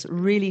pleasure. was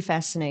really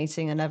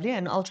fascinating and lovely,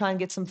 and I'll try and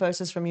get some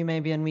photos from you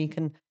maybe, and we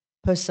can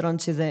post it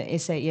onto the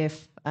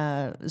SAEF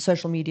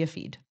social media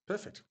feed.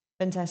 Perfect.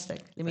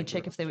 Fantastic. Let me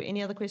check if there were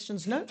any other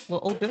questions. No, we're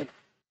all good.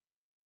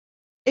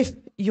 If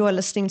you are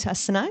listening to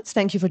us tonight,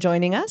 thank you for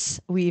joining us.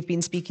 We've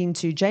been speaking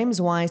to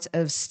James White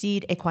of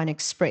Steed Equine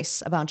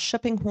Express about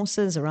shipping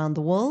horses around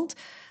the world.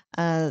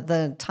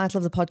 The title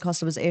of the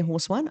podcast was Air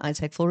Horse One. I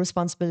take full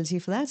responsibility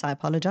for that. I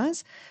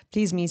apologize.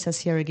 Please meet us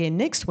here again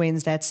next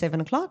Wednesday at 7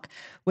 o'clock,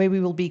 where we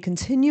will be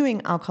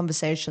continuing our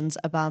conversations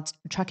about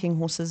trucking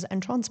horses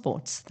and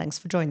transports. Thanks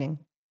for joining.